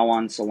right now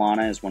on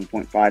Solana is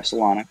 1.5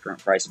 Solana,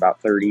 current price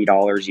about $30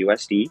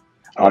 USD.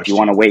 If you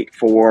want to wait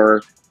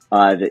for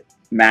the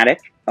Matic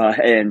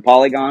and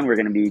Polygon, we're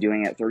going to be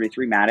doing it at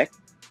 33 Matic.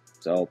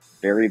 So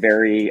very,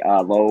 very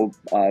low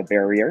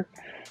barrier.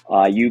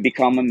 You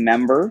become a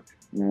member.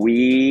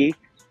 We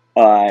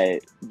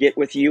get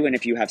with you, and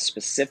if you have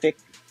specific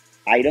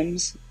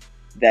items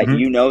that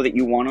you know that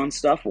you want on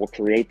stuff, we'll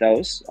create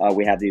those.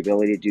 We have the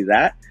ability to do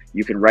that.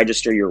 You can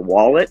register your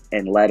wallet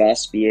and let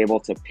us be able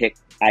to pick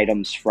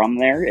items from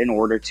there in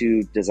order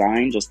to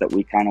design, just that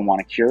we kind of want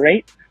to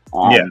curate.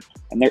 And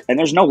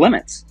there's no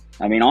limits.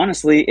 I mean,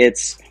 honestly,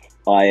 it's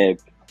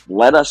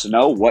let us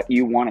know what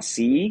you want to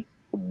see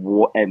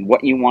and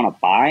what you want to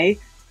buy,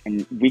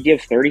 and we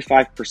give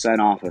 35%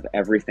 off of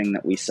everything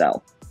that we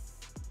sell.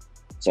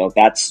 So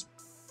that's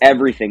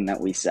everything that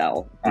we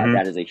sell.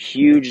 That is a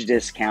huge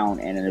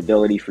discount and an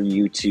ability for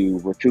you to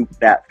recoup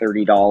that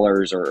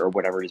 $30 or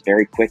whatever it is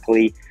very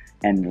quickly.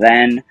 And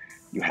then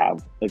you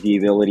have the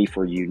ability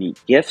for unique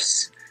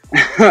gifts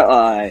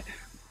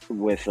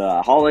with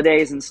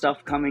holidays and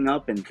stuff coming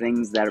up, and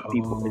things that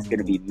people is going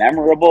to be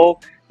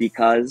memorable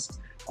because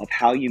of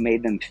how you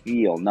made them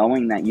feel,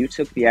 knowing that you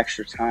took the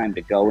extra time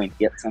to go and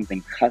get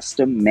something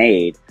custom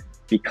made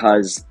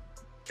because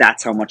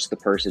that's how much the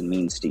person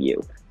means to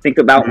you. Think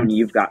about when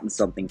you've gotten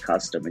something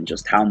custom and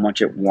just how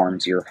much it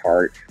warms your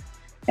heart.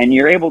 And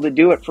you're able to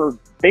do it for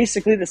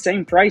basically the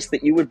same price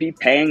that you would be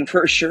paying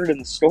for a shirt in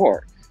the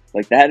store.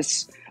 Like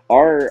that's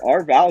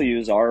our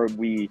values are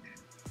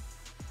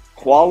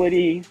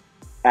quality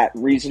at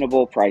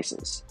reasonable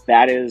prices.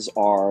 That is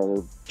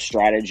our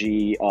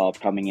strategy of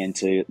coming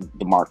into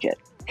the market.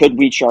 Could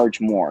we charge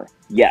more?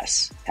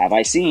 Yes. Have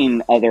I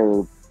seen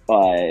other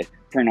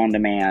print on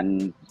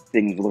demand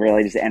things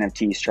related to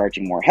NFTs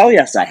charging more? Hell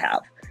yes, I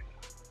have.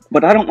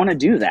 But I don't want to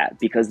do that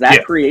because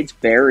that creates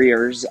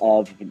barriers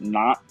of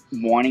not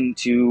wanting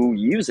to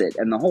use it.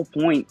 And the whole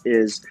point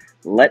is,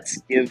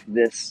 let's give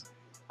this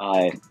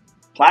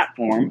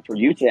platform for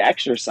you to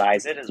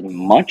exercise it as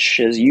much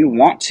as you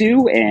want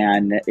to.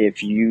 And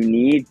if you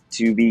need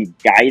to be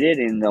guided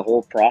in the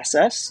whole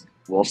process,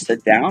 we'll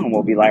sit down and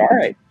we'll be like, all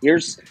right,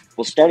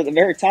 we'll start at the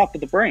very top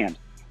of the brand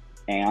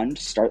and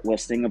start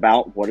listing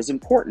about what is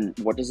important.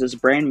 What does this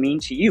brand mean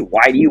to you?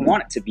 Why do you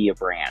want it to be a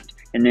brand?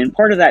 And then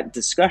part of that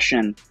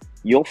discussion,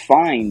 you'll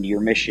find your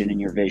mission and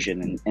your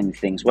vision and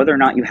things, whether or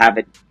not you have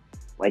it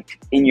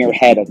like in your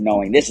head of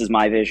knowing this is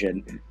my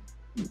vision.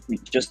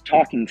 Just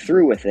talking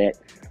through with it,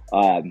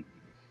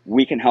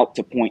 we can help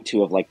to point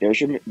to of like,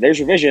 there's your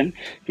vision,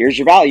 here's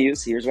your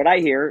values, here's what I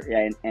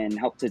hear, and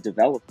help to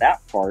develop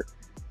that part.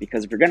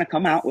 Because if you're going to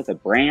come out with a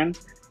brand,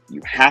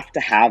 you have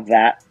to have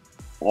that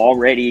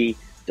already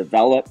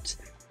developed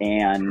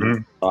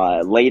and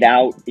laid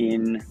out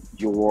in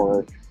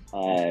your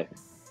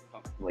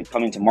like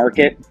coming to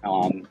market,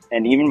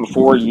 and even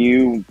before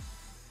you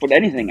put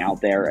anything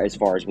out there as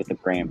far as with the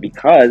brand.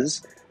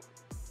 Because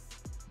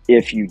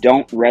if you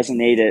don't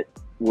resonate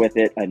with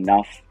it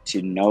enough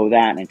to know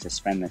that and to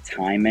spend the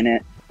time in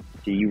it,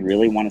 do you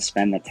really want to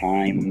spend the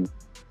time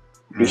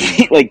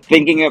like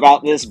thinking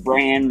about this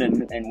brand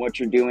and what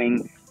you're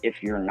doing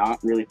if you're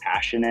not really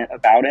passionate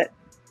about it?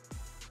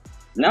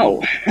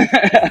 No.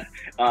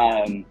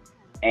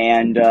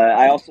 And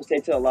I also say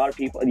to a lot of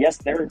people, yes,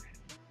 there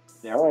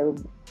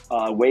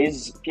are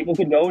ways people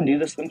could go and do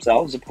this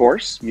themselves. Of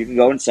course, you can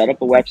go and set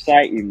up a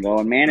website, you can go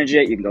and manage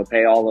it, you can go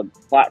pay all the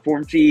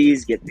platform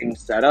fees, get things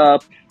set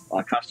up,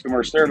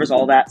 customer service,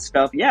 all that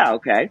stuff. Yeah,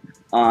 okay.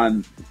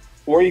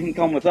 Or you can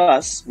come with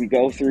us. We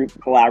go through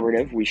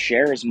collaborative. We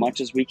share as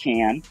much as we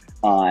can,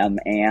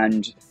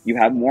 and you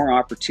have more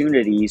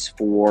opportunities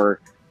for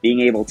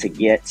being able to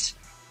get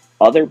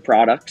other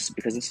products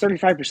because it's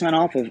 35%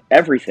 off of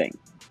everything.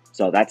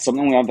 So that's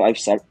something I've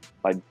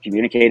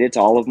communicated to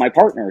all of my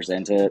partners,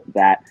 and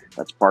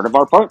that's part of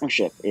our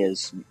partnership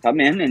is come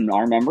in and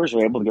our members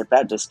are able to get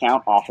that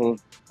discount off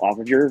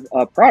of your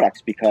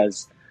products,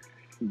 because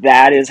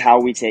that is how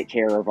we take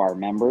care of our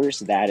members.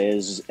 That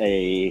is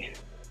a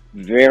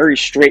very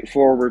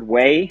straightforward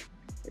way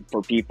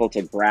for people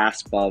to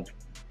grasp of,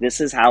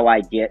 this is how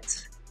I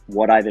get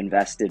what I've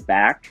invested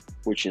back,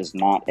 which is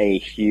not a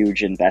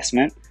huge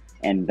investment.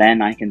 And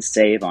then I can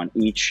save on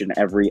each and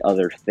every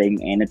other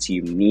thing, and it's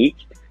unique.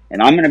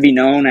 And I'm going to be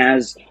known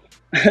as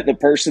the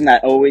person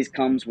that always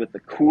comes with the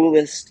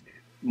coolest,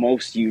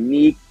 most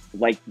unique,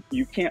 like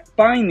you can't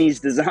find these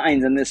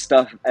designs and this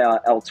stuff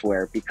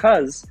elsewhere,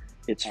 because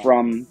it's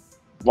from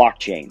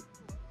blockchain.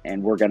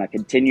 And we're going to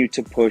continue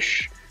to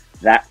push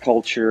that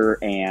culture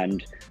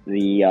and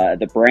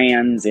the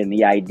brands and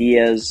the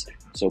ideas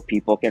so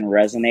people can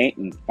resonate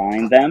and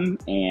find them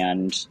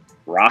and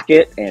rock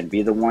it and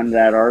be the one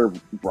that are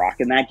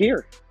rocking that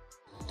gear.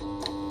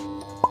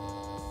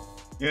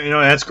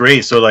 That's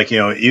great. So like,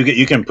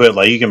 you can put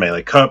like, you can make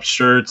like cups,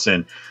 shirts,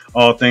 and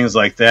all things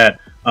like that.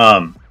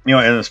 And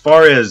as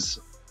far as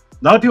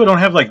a lot of people don't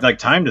have like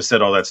time to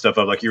set all that stuff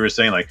up, like you were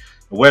saying, like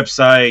the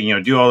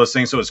website, do all those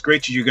things. So it's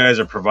great that you guys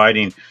are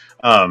providing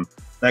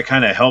that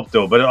kind of help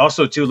though. But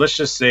also too, let's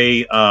just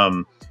say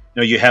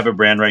you have a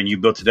brand, right, and you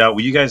built it out.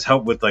 Will you guys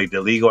help with like the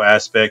legal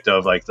aspect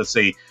of, like, let's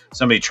say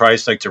somebody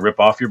tries like to rip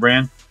off your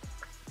brand?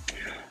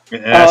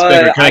 An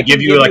aspect, or can I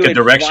give you like a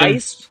direction?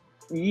 Advice.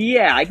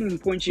 Yeah, I can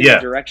point you in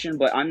a direction,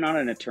 but I'm not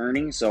an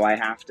attorney, so I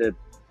have to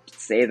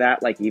say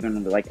that. Like,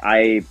 even like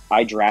I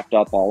draft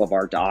up all of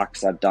our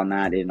docs. I've done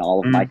that in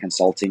all of my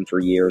consulting for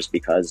years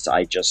because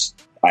I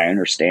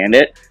understand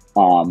it.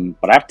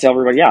 But I have to tell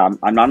everybody, yeah,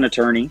 I'm not an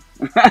attorney.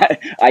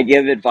 I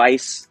give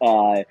advice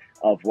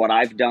of what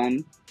I've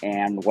done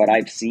and what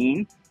I've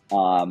seen.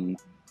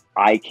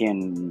 I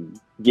can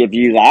give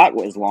you that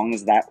as long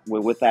as that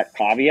with that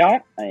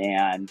caveat,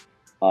 and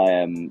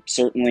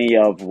certainly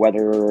of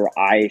whether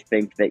I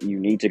think that you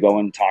need to go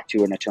and talk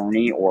to an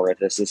attorney, or if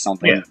this is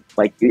something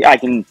like I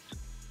can,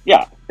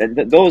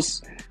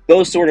 those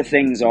sort of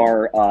things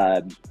are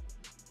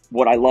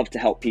what I love to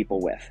help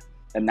people with.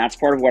 And that's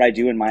part of what I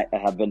do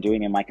have been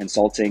doing in my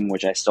consulting,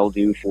 which I still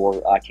do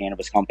for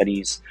cannabis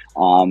companies.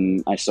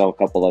 I still have a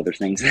couple other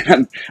things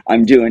that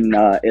I'm doing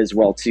as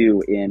well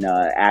too in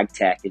ag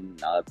tech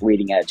and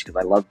bleeding edge, because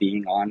I love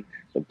being on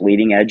the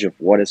bleeding edge of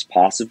what is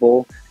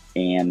possible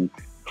and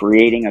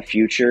creating a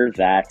future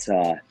that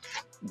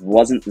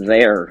wasn't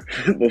there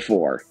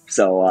before.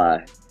 So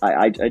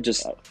I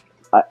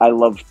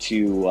love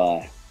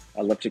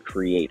to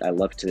create. I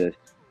love to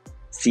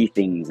see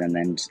things and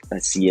then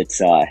see it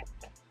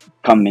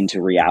come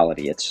into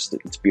reality. It's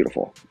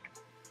beautiful.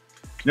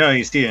 No,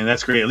 you see, and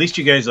that's great. At least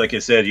you guys, like I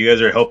said, you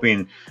guys are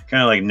helping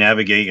kind of like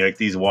navigate like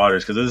these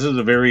waters, because this is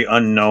a very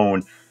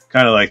unknown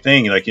kind of like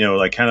thing, like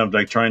like kind of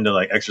like trying to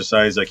like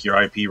exercise like your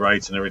IP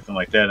rights and everything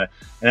like that, and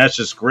that's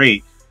just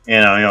great.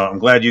 And I'm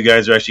glad you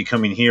guys are actually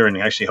coming here and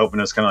actually helping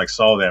us kind of like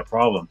solve that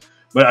problem.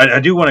 But I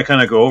do want to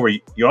kind of go over.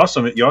 You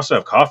also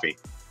have coffee.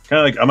 Kind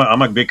of like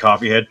I'm a big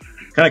coffee head.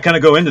 Kind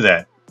of go into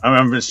that.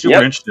 I'm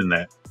super interested in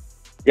that.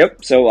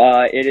 Yep. So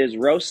it is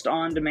roast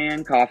on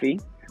demand coffee,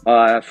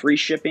 free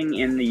shipping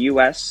in the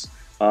US.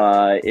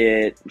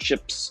 It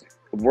ships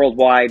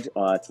worldwide.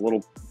 It's a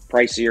little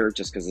pricier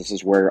just because this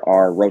is where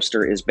our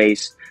roaster is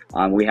based.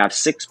 We have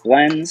 6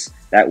 blends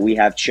that we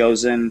have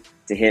chosen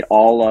to hit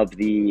all of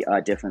the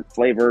different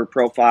flavor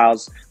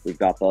profiles. We've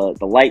got the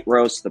light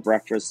roast, the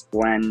breakfast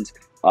blend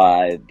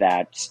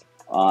that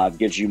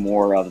gives you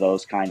more of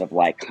those kind of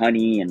like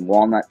honey and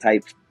walnut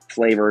type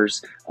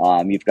flavors.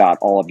 You've got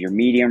all of your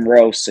medium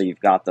roast, so you've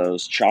got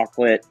those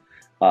chocolate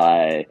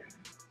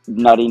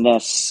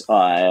nuttiness,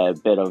 a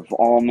bit of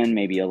almond,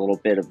 maybe a little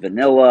bit of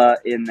vanilla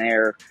in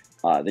there.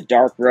 The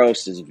dark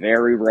roast is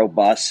very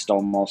robust,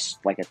 almost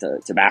like a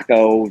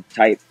tobacco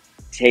type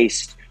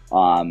taste.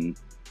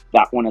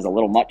 That one is a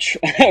little much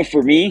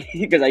for me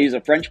because I use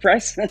a French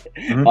press.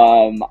 And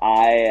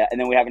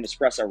then we have an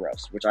espresso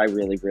roast, which I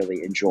really,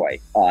 really enjoy.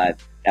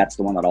 That's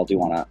the one that I'll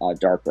do on a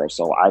dark roast.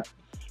 So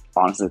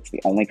honestly, it's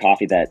the only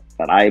coffee that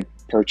I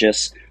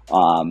purchase.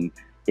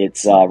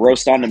 It's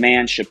roast on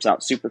demand, ships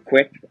out super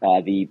quick.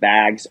 The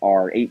bags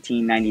are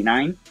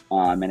 $18.99,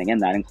 and again,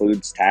 that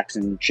includes tax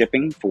and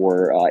shipping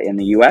for in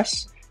the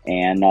US.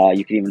 And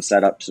you can even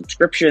set up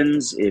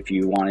subscriptions if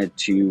you wanted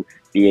to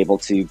be able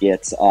to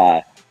get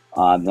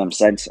them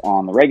sent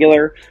on the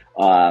regular.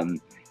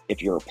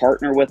 If you're a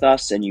partner with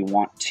us and you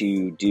want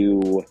to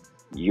do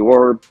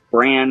your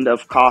brand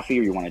of coffee,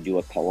 or you want to do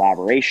a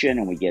collaboration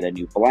and we get a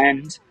new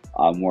blend,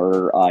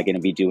 we're going to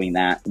be doing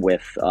that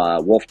with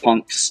Wolf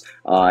Punks,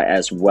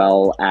 as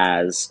well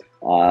as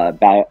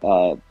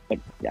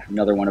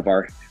another one of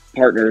our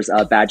partners,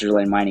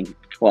 Badgerland Mining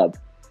Club.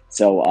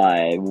 So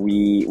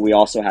we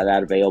also have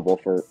that available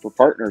for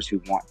partners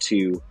who want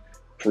to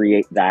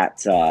create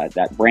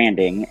that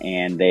branding,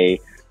 and they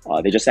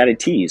just added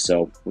teas.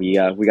 So we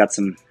got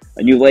some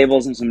new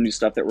labels and some new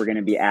stuff that we're going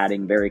to be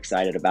adding. Very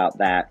excited about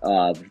that,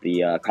 of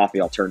the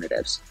coffee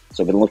alternatives.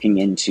 So I've been looking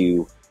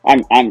into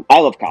I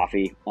love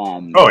coffee. Oh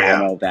I yeah,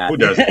 know that. who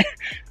doesn't?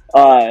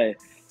 uh,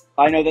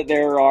 I know that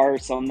there are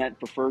some that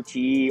prefer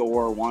tea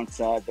or want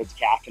that's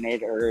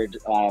caffeinated, or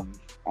I don't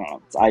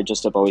know. I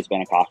just have always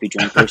been a coffee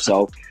drinker,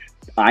 so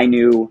I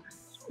knew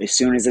as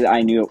soon as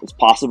I knew it was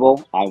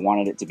possible, I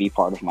wanted it to be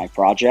part of my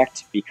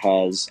project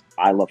because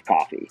I love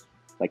coffee.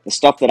 Like the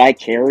stuff that I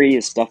carry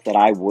is stuff that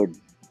I would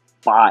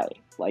buy.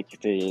 Like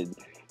the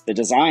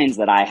designs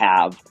that I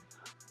have,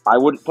 I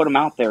wouldn't put them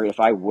out there if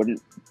I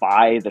wouldn't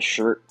buy the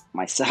shirt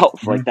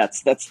myself. Mhm. Like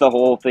that's the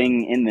whole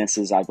thing in this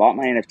is I bought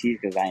my NFTs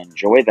because I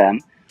enjoy them.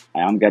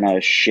 I'm gonna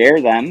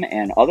share them,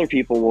 and other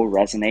people will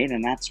resonate.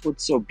 And that's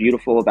what's so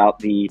beautiful about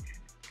the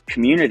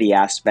community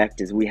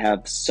aspect is we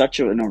have such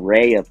an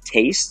array of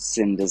tastes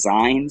and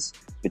designs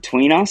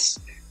between us.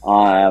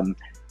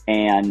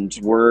 And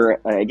we're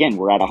at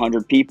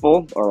 100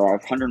 people, or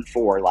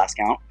 104 last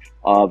count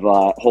of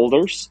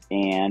holders,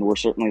 and we're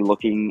certainly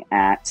looking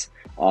at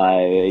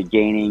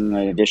gaining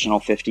an additional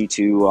 50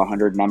 to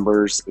 100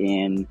 members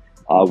in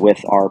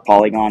with our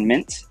Polygon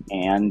mint,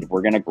 and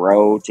we're going to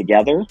grow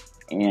together.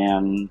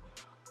 And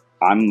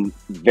I'm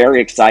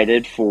very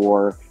excited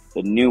for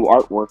the new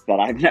artwork that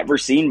I've never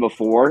seen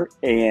before,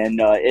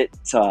 and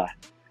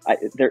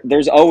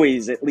there's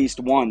always at least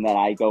one that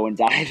I go and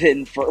dive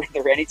in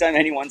further. Anytime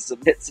anyone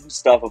submits some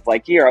stuff of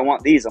like, here, I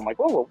want these, I'm like,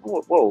 whoa,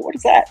 whoa, whoa, what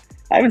is that?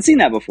 I haven't seen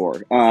that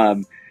before.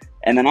 And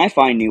then I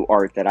find new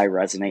art that I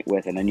resonate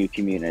with in a new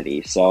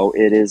community. So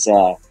it is,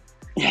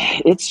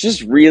 it's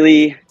just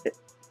really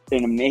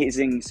an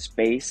amazing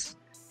space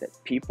that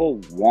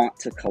people want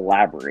to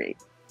collaborate.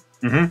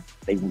 Hmm.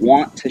 They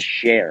want to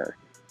share.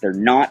 They're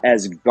not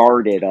as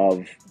guarded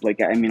of like,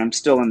 I mean, I'm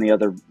still in the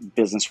other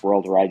business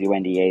world where I do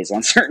NDAs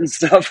on certain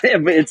stuff,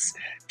 but it's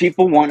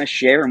people want to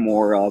share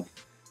more of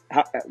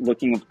how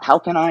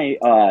can I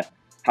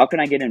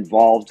get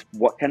involved?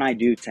 What can I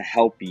do to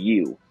help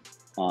you?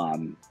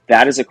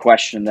 That is a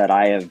question that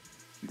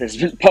that's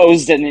been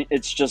posed, and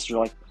it's just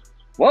like,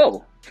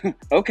 whoa,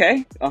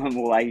 okay,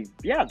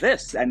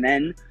 this, and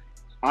then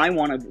I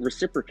want to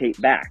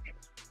reciprocate back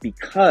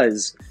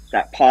because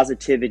that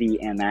positivity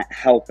and that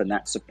help and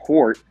that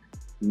support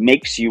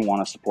makes you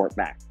want to support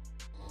back.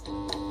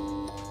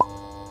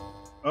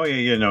 Oh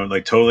yeah,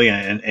 like totally.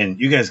 And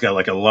you guys got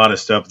like a lot of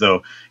stuff though.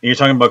 And you're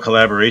talking about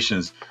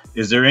collaborations.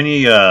 Is there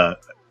any kind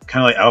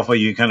of like alpha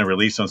you kind of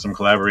released on some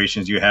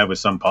collaborations you have with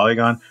some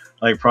Polygon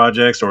like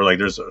projects, or like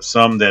there's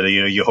some that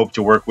you hope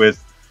to work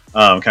with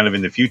kind of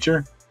in the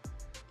future?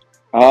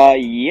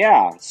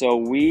 Yeah. So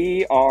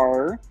we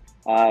are.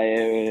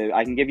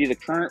 I can give you the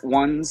current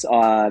ones.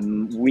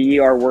 We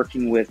are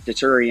working with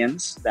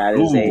Deturians. That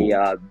is Ooh.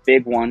 a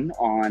big one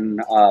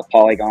on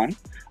Polygon.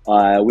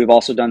 We've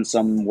also done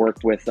some work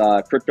with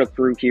Crypto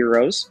Crew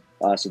Heroes.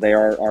 So they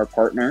are our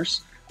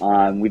partners.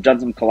 We've done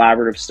some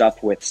collaborative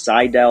stuff with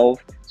SciDelve.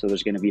 So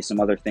there's going to be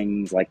some other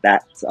things like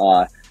that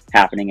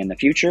happening in the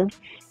future.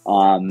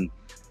 And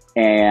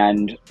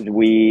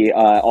we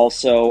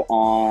also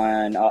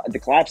on the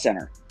Collab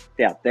Center.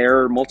 Yeah,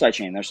 they're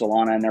multi-chain. They're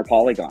Solana and they're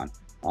Polygon.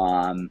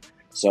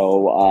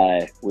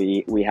 So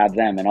we have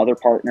them and other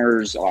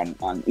partners on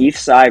ETH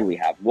side. We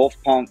have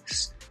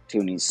Wolfpunks,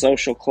 Tooney's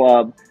Social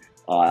Club.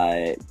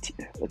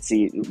 TZ's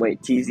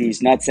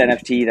Nuts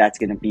NFT. That's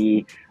going to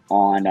be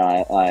on.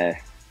 That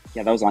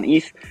was on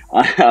ETH.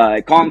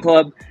 Con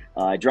Club,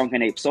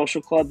 Drunken Ape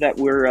Social Club that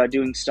we're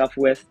doing stuff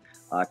with.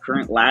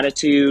 Current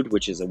Latitude,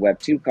 which is a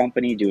Web2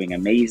 company doing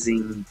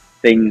amazing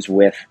things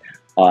with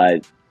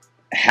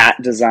hat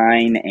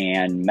design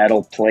and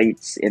metal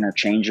plates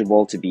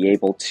interchangeable to be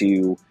able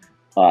to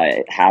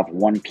have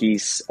one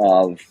piece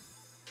of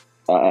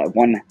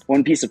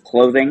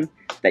clothing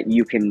that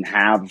you can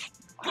have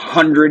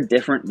 100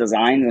 different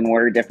designs and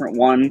order a different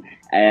one,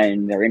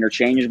 and they're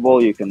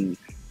interchangeable. You can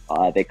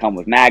they come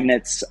with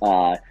magnets,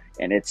 and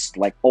it's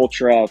like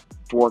ultra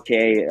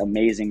 4K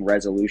amazing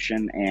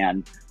resolution,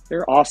 and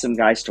they're awesome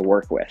guys to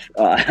work with.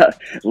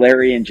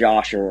 Larry and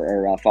Josh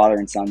are a father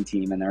and son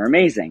team, and they're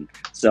amazing.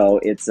 So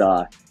it's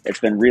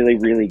been really,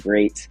 really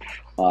great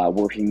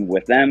working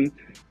with them.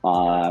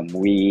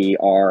 We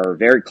are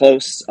very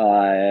close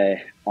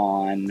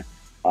on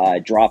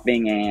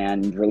dropping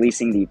and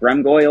releasing the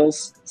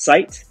Gremgoyles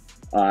site.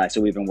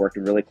 So we've been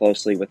working really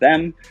closely with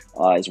them,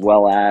 as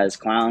well as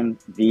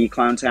the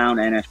Clowntown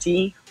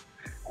NFT.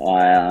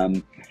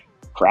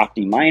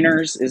 Crafty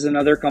Miners is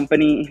another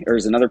company, or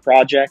is another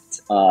project.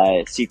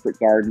 Secret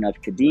Garden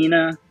of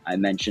Kadena. I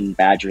mentioned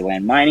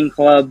Badgerland Mining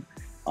Club.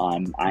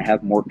 I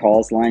have more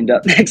calls lined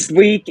up next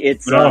week.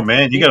 It's Oh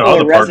man, you got people all are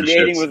the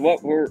resonating partnerships. with what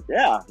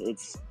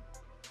it's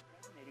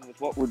resonating with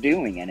what we're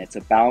doing, and it's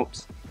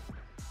about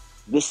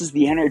this is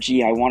the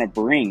energy I want to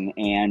bring,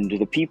 and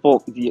the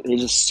people. It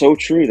is so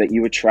true that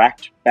you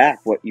attract back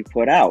what you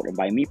put out, and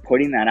by me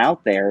putting that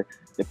out there,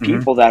 the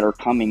people that are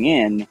coming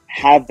in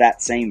have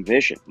that same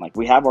vision. Like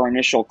we have our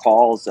initial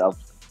calls of,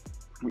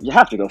 you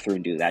have to go through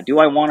and do that. Do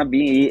I want to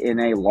be in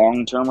a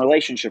long-term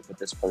relationship with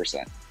this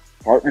person?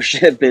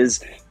 Partnership is,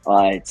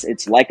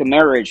 it's like a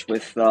marriage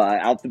with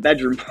out the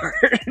bedroom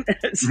part.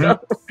 So,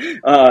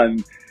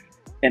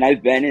 and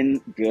I've been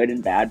in good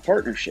and bad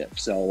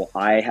partnerships. So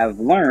I have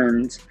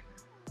learned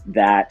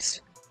that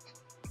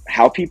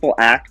how people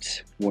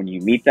act when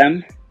you meet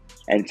them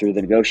and through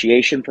the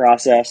negotiation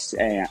process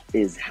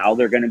is how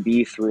they're going to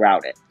be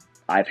throughout it.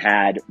 I've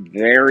had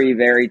very,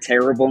 very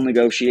terrible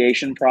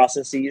negotiation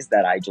processes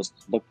that I just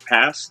looked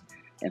past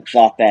and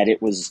thought that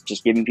it was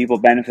just giving people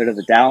benefit of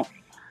the doubt.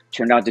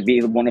 Turned out to be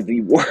one of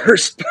the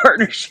worst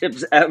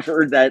partnerships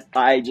ever, that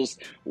I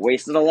just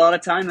wasted a lot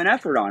of time and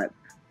effort on it.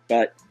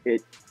 But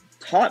it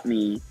taught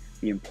me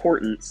the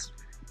importance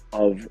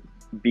of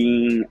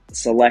being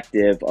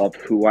selective of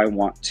who I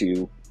want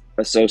to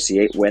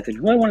associate with and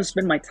who I want to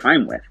spend my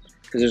time with,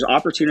 because there's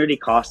opportunity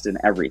cost in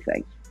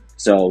everything.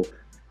 So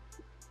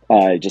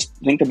just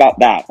think about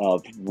that,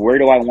 of where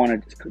do I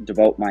want to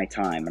devote my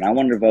time? And I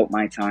want to devote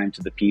my time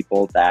to the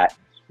people that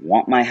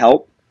want my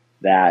help,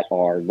 that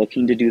are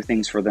looking to do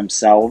things for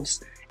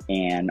themselves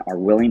and are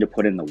willing to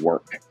put in the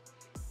work.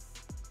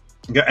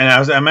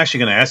 And I'm actually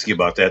going to ask you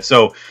about that.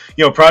 So,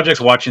 projects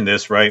watching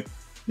this right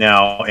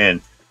now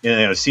and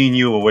seeing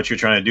you or what you're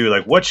trying to do,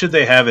 like what should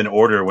they have in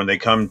order when they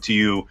come to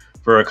you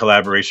for a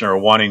collaboration or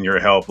wanting your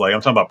help? Like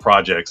I'm talking about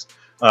projects.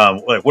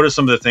 Like what are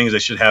some of the things they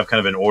should have kind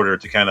of in order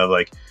to kind of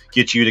like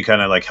get you to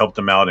kind of like help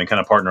them out and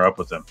kind of partner up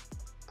with them?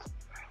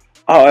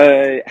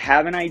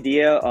 Have an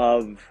idea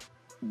of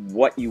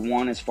what you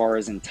want as far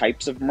as in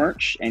types of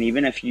merch. And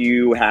even if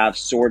you have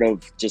sort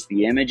of just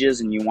the images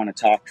and you want to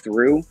talk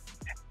through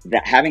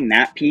that, having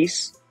that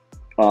piece,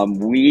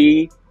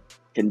 we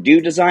can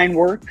do design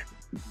work,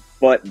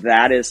 but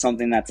that is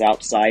something that's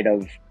outside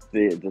of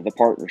the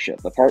partnership.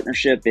 The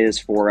partnership is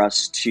for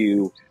us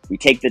to, we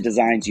take the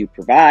designs you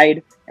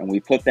provide and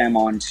we put them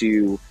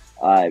onto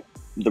the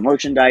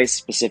merchandise,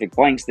 specific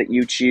blanks that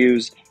you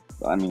choose.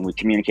 I mean, we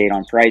communicate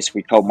on price,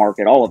 we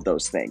co-market, all of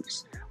those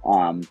things.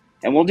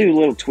 And we'll do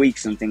little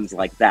tweaks and things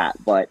like that,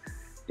 but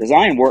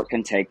design work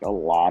can take a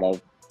lot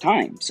of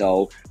time.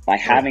 So by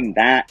having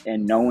that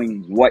and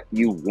knowing what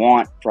you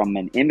want from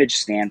an image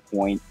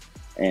standpoint,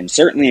 and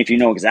certainly if you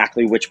know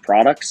exactly which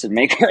products and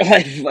make our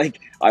life like,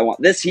 I want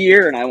this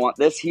here and I want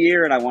this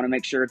here and I want to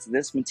make sure it's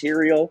this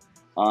material,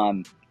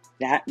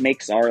 that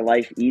makes our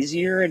life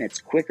easier and it's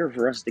quicker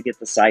for us to get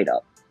the site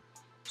up.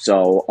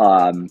 So,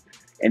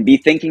 and be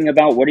thinking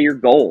about what are your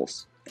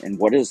goals and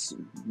what is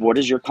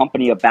your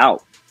company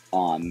about?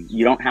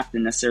 You don't have to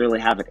necessarily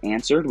have it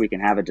answered. We can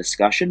have a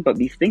discussion, but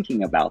be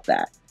thinking about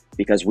that,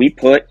 because we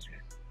put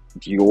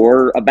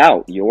your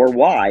about, your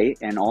why,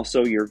 and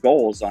also your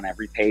goals on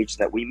every page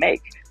that we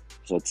make.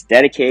 So it's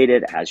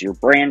dedicated, it has your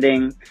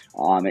branding.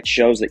 It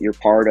shows that you're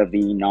part of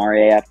the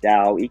Gnar AF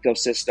Dao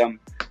ecosystem,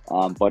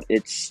 but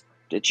it's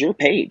your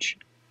page.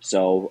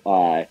 So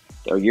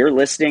they're your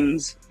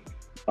listings.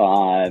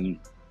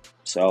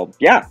 So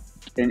yeah,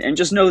 and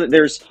just know that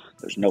there's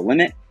no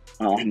limit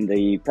on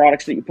the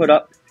products that you put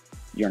up.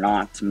 You're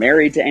not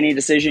married to any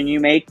decision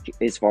you make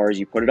as far as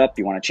you put it up.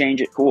 You want to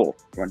change it? Cool.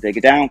 You want to take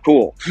it down?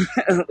 Cool.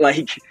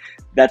 Like,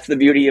 that's the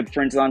beauty of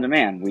prints on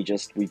demand. We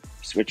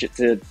switch it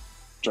to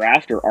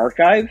draft or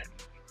archive,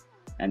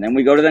 and then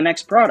we go to the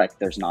next product.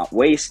 There's not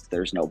waste.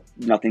 There's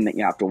nothing that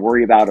you have to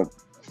worry about of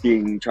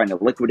trying to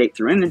liquidate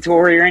through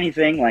inventory or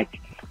anything.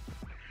 Like,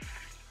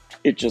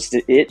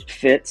 it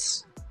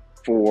fits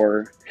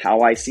for how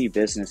I see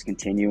business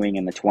continuing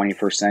in the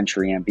 21st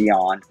century and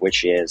beyond,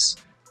 which is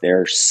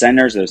there's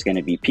centers, there's going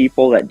to be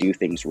people that do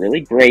things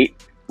really great.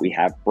 We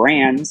have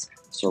brands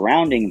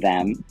surrounding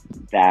them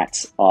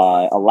that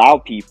allow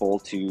people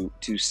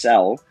to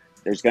sell.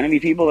 There's going to be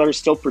people that are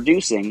still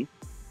producing,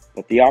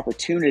 but the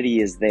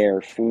opportunity is there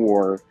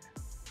for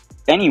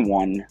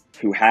anyone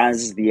who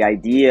has the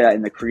idea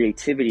and the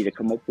creativity to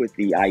come up with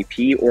the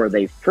IP, or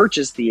they've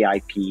purchased the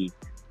IP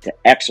to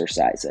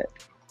exercise it.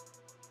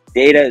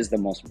 Data is the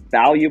most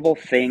valuable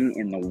thing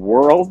in the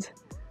world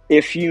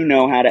if you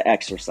know how to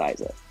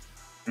exercise it.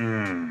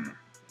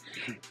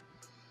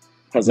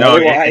 Because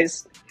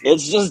otherwise,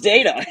 it's just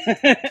data.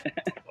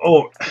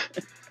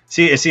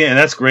 See, and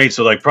that's great.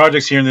 So, like,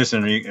 projects hearing this,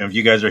 and if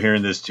you guys are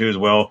hearing this too as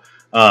well,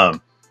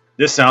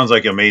 this sounds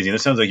like amazing.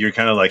 This sounds like you're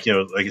kind of like,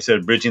 like you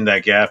said, bridging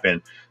that gap,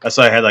 and that's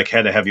why I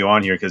had to have you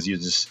on here, because you're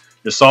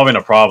solving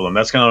a problem.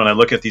 That's kind of when I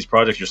look at these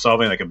projects, you're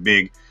solving like a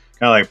big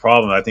kind of like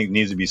problem that I think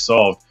needs to be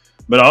solved.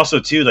 But also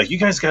too, like, you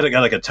guys got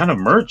like a ton of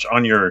merch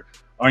on your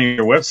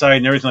website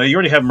and everything. Like, you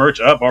already have merch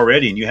up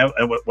already, and you have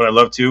what I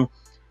love too.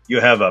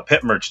 You have a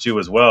pet merch too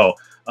as well.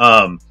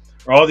 Are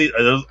all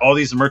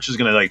these merch is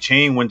going to like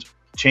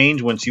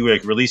change once you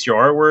like release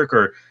your artwork,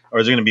 or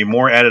is there going to be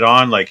more added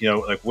on? Like,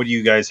 like what do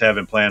you guys have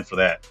in plan for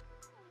that?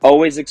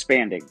 Always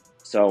expanding.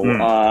 So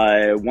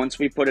once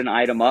we put an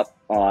item up,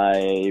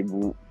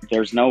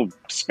 there's no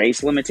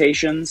space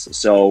limitations.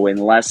 So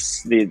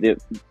unless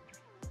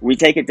we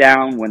take it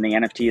down when the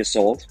NFT is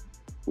sold.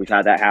 We've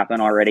had that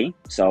happen already.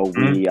 So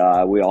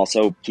we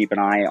also keep an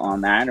eye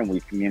on that, and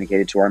we've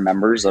communicated to our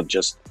members of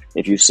just,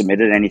 if you've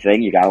submitted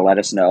anything, you got to let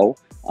us know.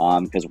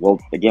 Because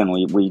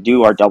we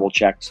do our double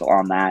checks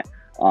on that.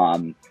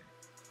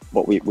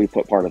 but we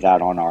put part of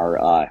that on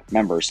our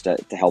members to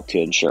help to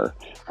ensure.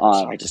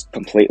 I just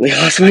completely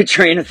lost my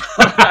train of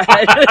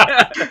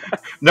thought.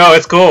 No,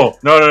 it's cool.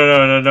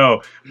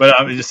 No. But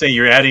I'm just saying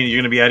you're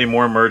going to be adding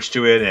more merch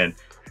to it and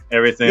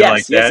everything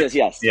like that.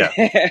 Yes. Yeah.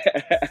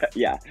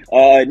 Yeah.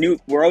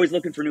 We're always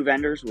looking for new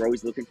vendors. We're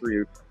always looking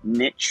for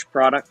niche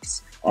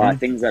products,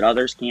 things that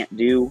others can't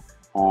do.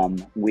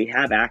 We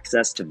have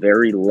access to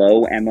very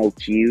low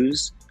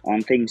MOQs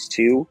on things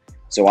too.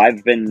 So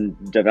I've been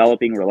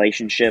developing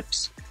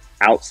relationships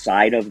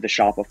outside of the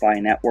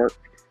Shopify network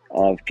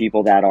of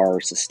people that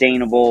are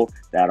sustainable,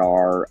 that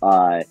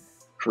are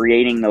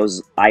creating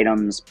those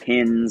items,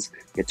 pins,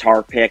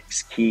 guitar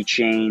picks,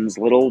 keychains,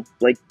 little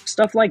like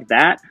stuff like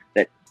that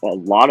a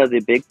lot of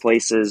the big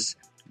places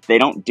they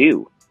don't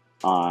do.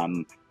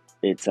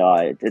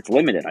 It's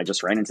limited. I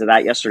just ran into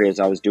that yesterday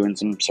as I was doing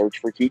some search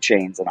for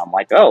keychains, and I'm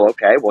like, oh,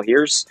 okay, well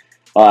here's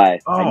I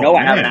know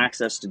I have an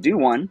access to do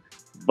one,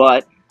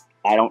 but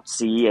I don't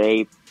see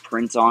a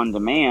print on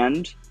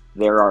demand.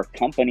 There are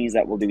companies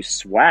that will do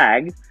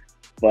swag,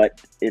 but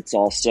it's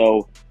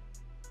also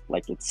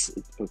like it's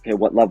okay,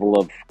 what level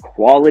of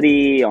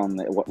quality on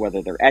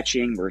whether they're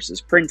etching versus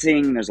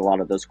printing. There's a lot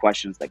of those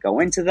questions that go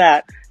into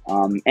that.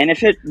 And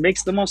if it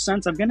makes the most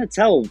sense, I'm going to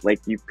tell, like,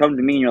 you come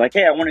to me and you're like,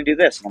 hey, I want to do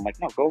this. And I'm like,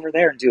 no, go over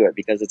there and do it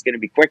because it's going to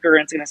be quicker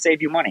and it's going to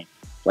save you money.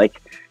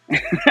 Like,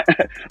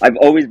 I've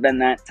always been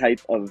that type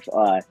of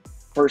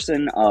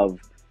person of,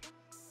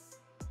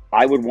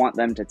 I would want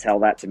them to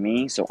tell that to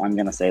me. So I'm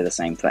going to say the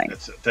same thing.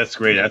 That's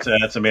great.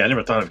 That's amazing. I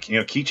never thought of,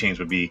 keychains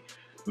would be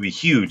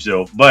huge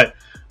though. But,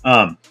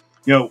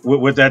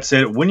 with that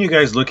said, when you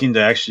guys looking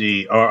to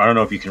actually, or I don't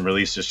know if you can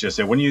release this just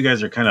yet, when you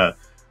guys are kind of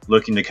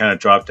looking to kind of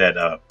drop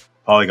that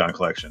Polygon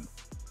collection?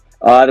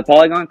 The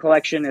Polygon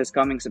collection is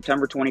coming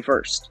September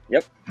 21st.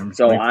 Yep.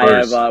 So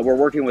 21st. We're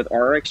working with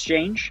our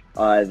exchange.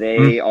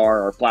 They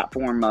are our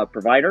platform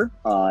provider.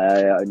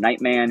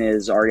 Nightman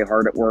is already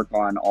hard at work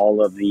on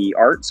all of the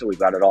art, so we've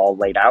got it all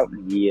laid out,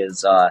 and he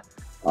is.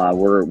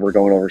 We're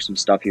going over some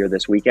stuff here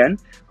this weekend.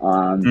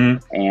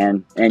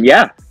 And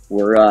yeah,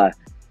 we're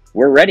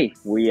ready.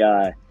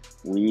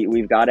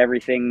 We've got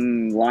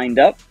everything lined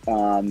up.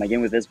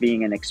 Again, with this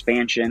being an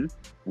expansion,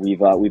 we've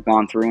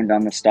gone through and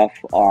done the stuff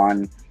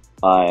on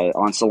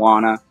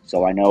Solana,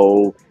 so I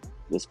know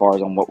as far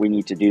as on what we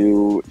need to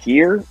do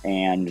here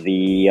and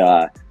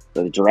the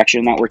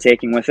direction that we're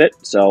taking with it.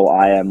 So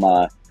I am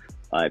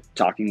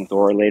talking with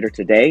Aura later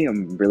today.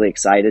 I'm really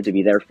excited to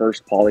be their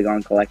first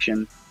Polygon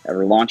collection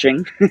ever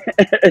launching.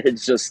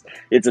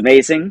 It's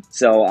amazing.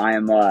 So I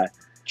am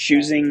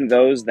choosing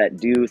those that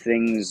do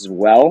things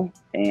well,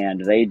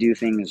 and they do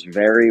things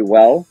very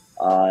well,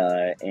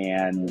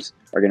 and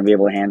are going to be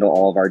able to handle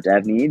all of our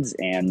dev needs.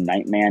 And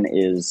Nightman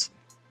is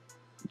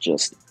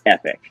just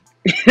epic.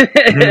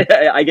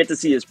 I get to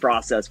see his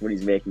process when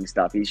he's making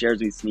stuff. He shares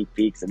me sneak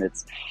peeks, and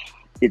it's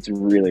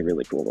really,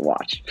 really cool to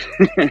watch.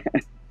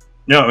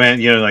 No,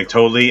 man, like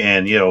totally,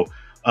 and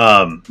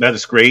that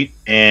is great.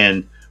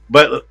 And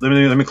but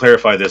let me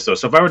clarify this though.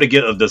 So if I were to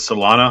get the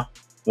Solana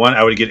one,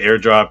 I would get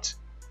airdropped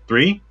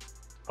 3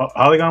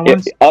 Polygon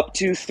ones? Up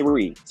to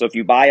 3. So if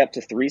you buy up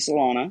to 3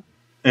 Solana,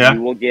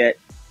 you will get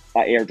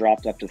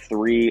airdropped up to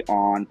 3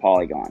 on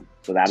Polygon.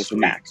 So that is the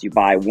max. You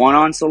buy 1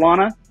 on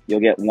Solana, you'll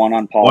get 1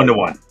 on Polygon. 1 to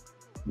 1.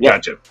 Yep.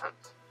 Gotcha.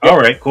 All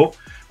right, cool.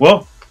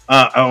 Well,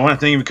 I want to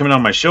thank you for coming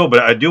on my show, but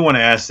I do want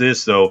to ask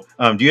this though.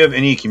 Do you have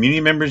any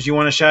community members you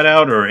want to shout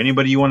out, or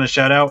anybody you want to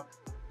shout out?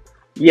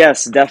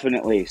 Yes,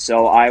 definitely.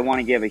 So I want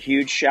to give a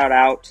huge shout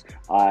out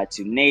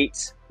to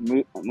Nate,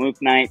 Mook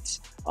Knight,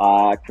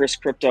 Chris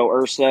Crypto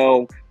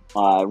Urso,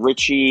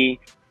 Richie,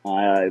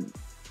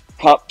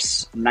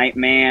 Pups,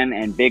 Nightman,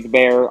 and Big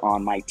Bear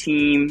on my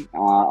team,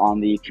 on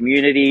the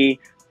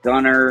community,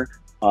 Gunner,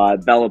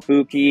 Bella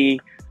Buki,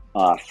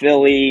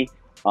 Philly,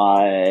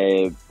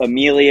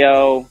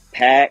 Emilio,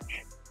 Peck,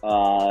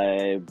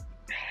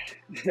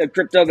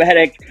 Crypto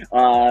Medic.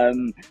 I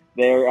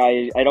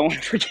don't want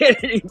to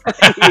forget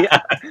anybody.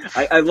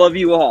 I love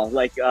you all.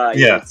 Like,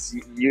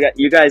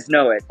 you guys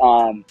know it.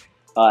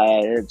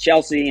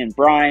 Chelsea and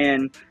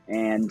Brian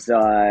and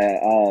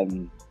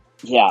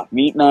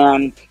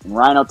Meatman and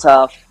Rhino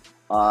Tough,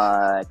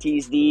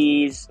 Tease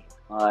D's,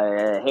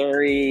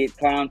 Harry,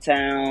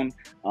 Clowntown.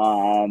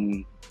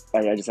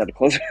 I just had to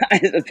close my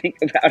eyes to think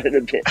about it a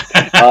bit.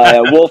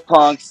 Wolf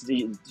Punks,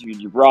 you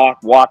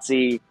rock.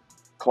 Watsy,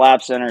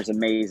 Collab Center is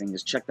amazing.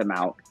 Just check them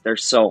out. They're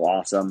so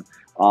awesome.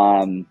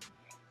 I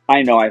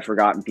know I've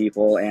forgotten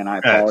people, and I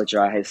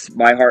apologize.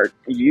 My heart,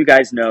 you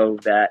guys know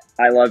that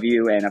I love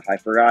you, and if I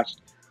forgot,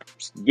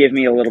 just give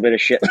me a little bit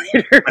of shit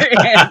later,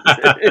 and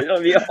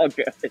it'll be all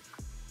good.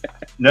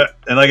 No,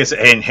 and like I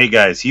said, hey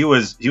guys, he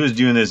was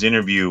doing this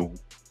interview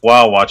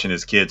while watching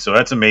his kids, so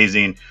that's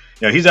amazing.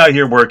 He's out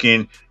here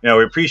working. I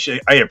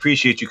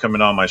appreciate you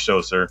coming on my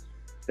show, sir.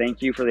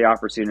 Thank you for the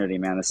opportunity,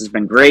 man. This has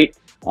been great.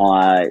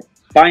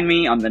 Find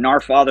me. I'm the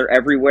Gnar Father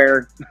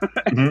everywhere.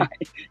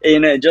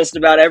 In just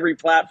about every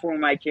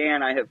platform I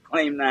can. I have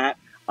claimed that.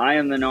 I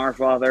am the Gnar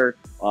Father.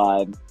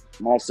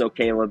 I'm also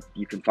Caleb.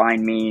 You can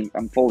find me.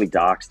 I'm fully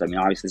doxxed. I mean,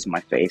 obviously, this is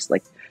my face.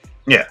 Like,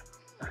 Yeah.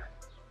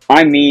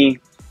 I'm me.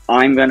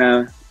 I'm going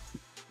to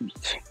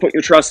put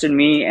your trust in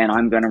me, and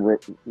I'm going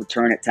to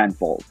return it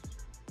tenfold.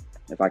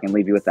 If I can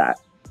leave you with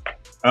that.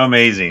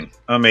 Amazing.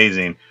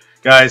 Amazing.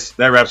 Guys,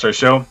 that wraps our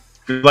show.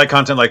 If you like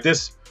content like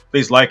this,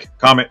 please like,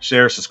 comment,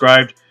 share,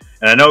 subscribe.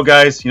 And I know,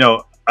 guys, you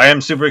know, I am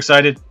super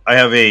excited. I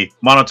have a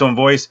monotone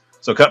voice,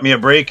 so cut me a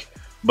break.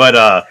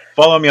 But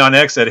follow me on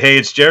X at Hey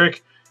It's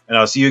Jarek, and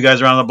I'll see you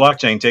guys around the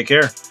blockchain. Take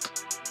care.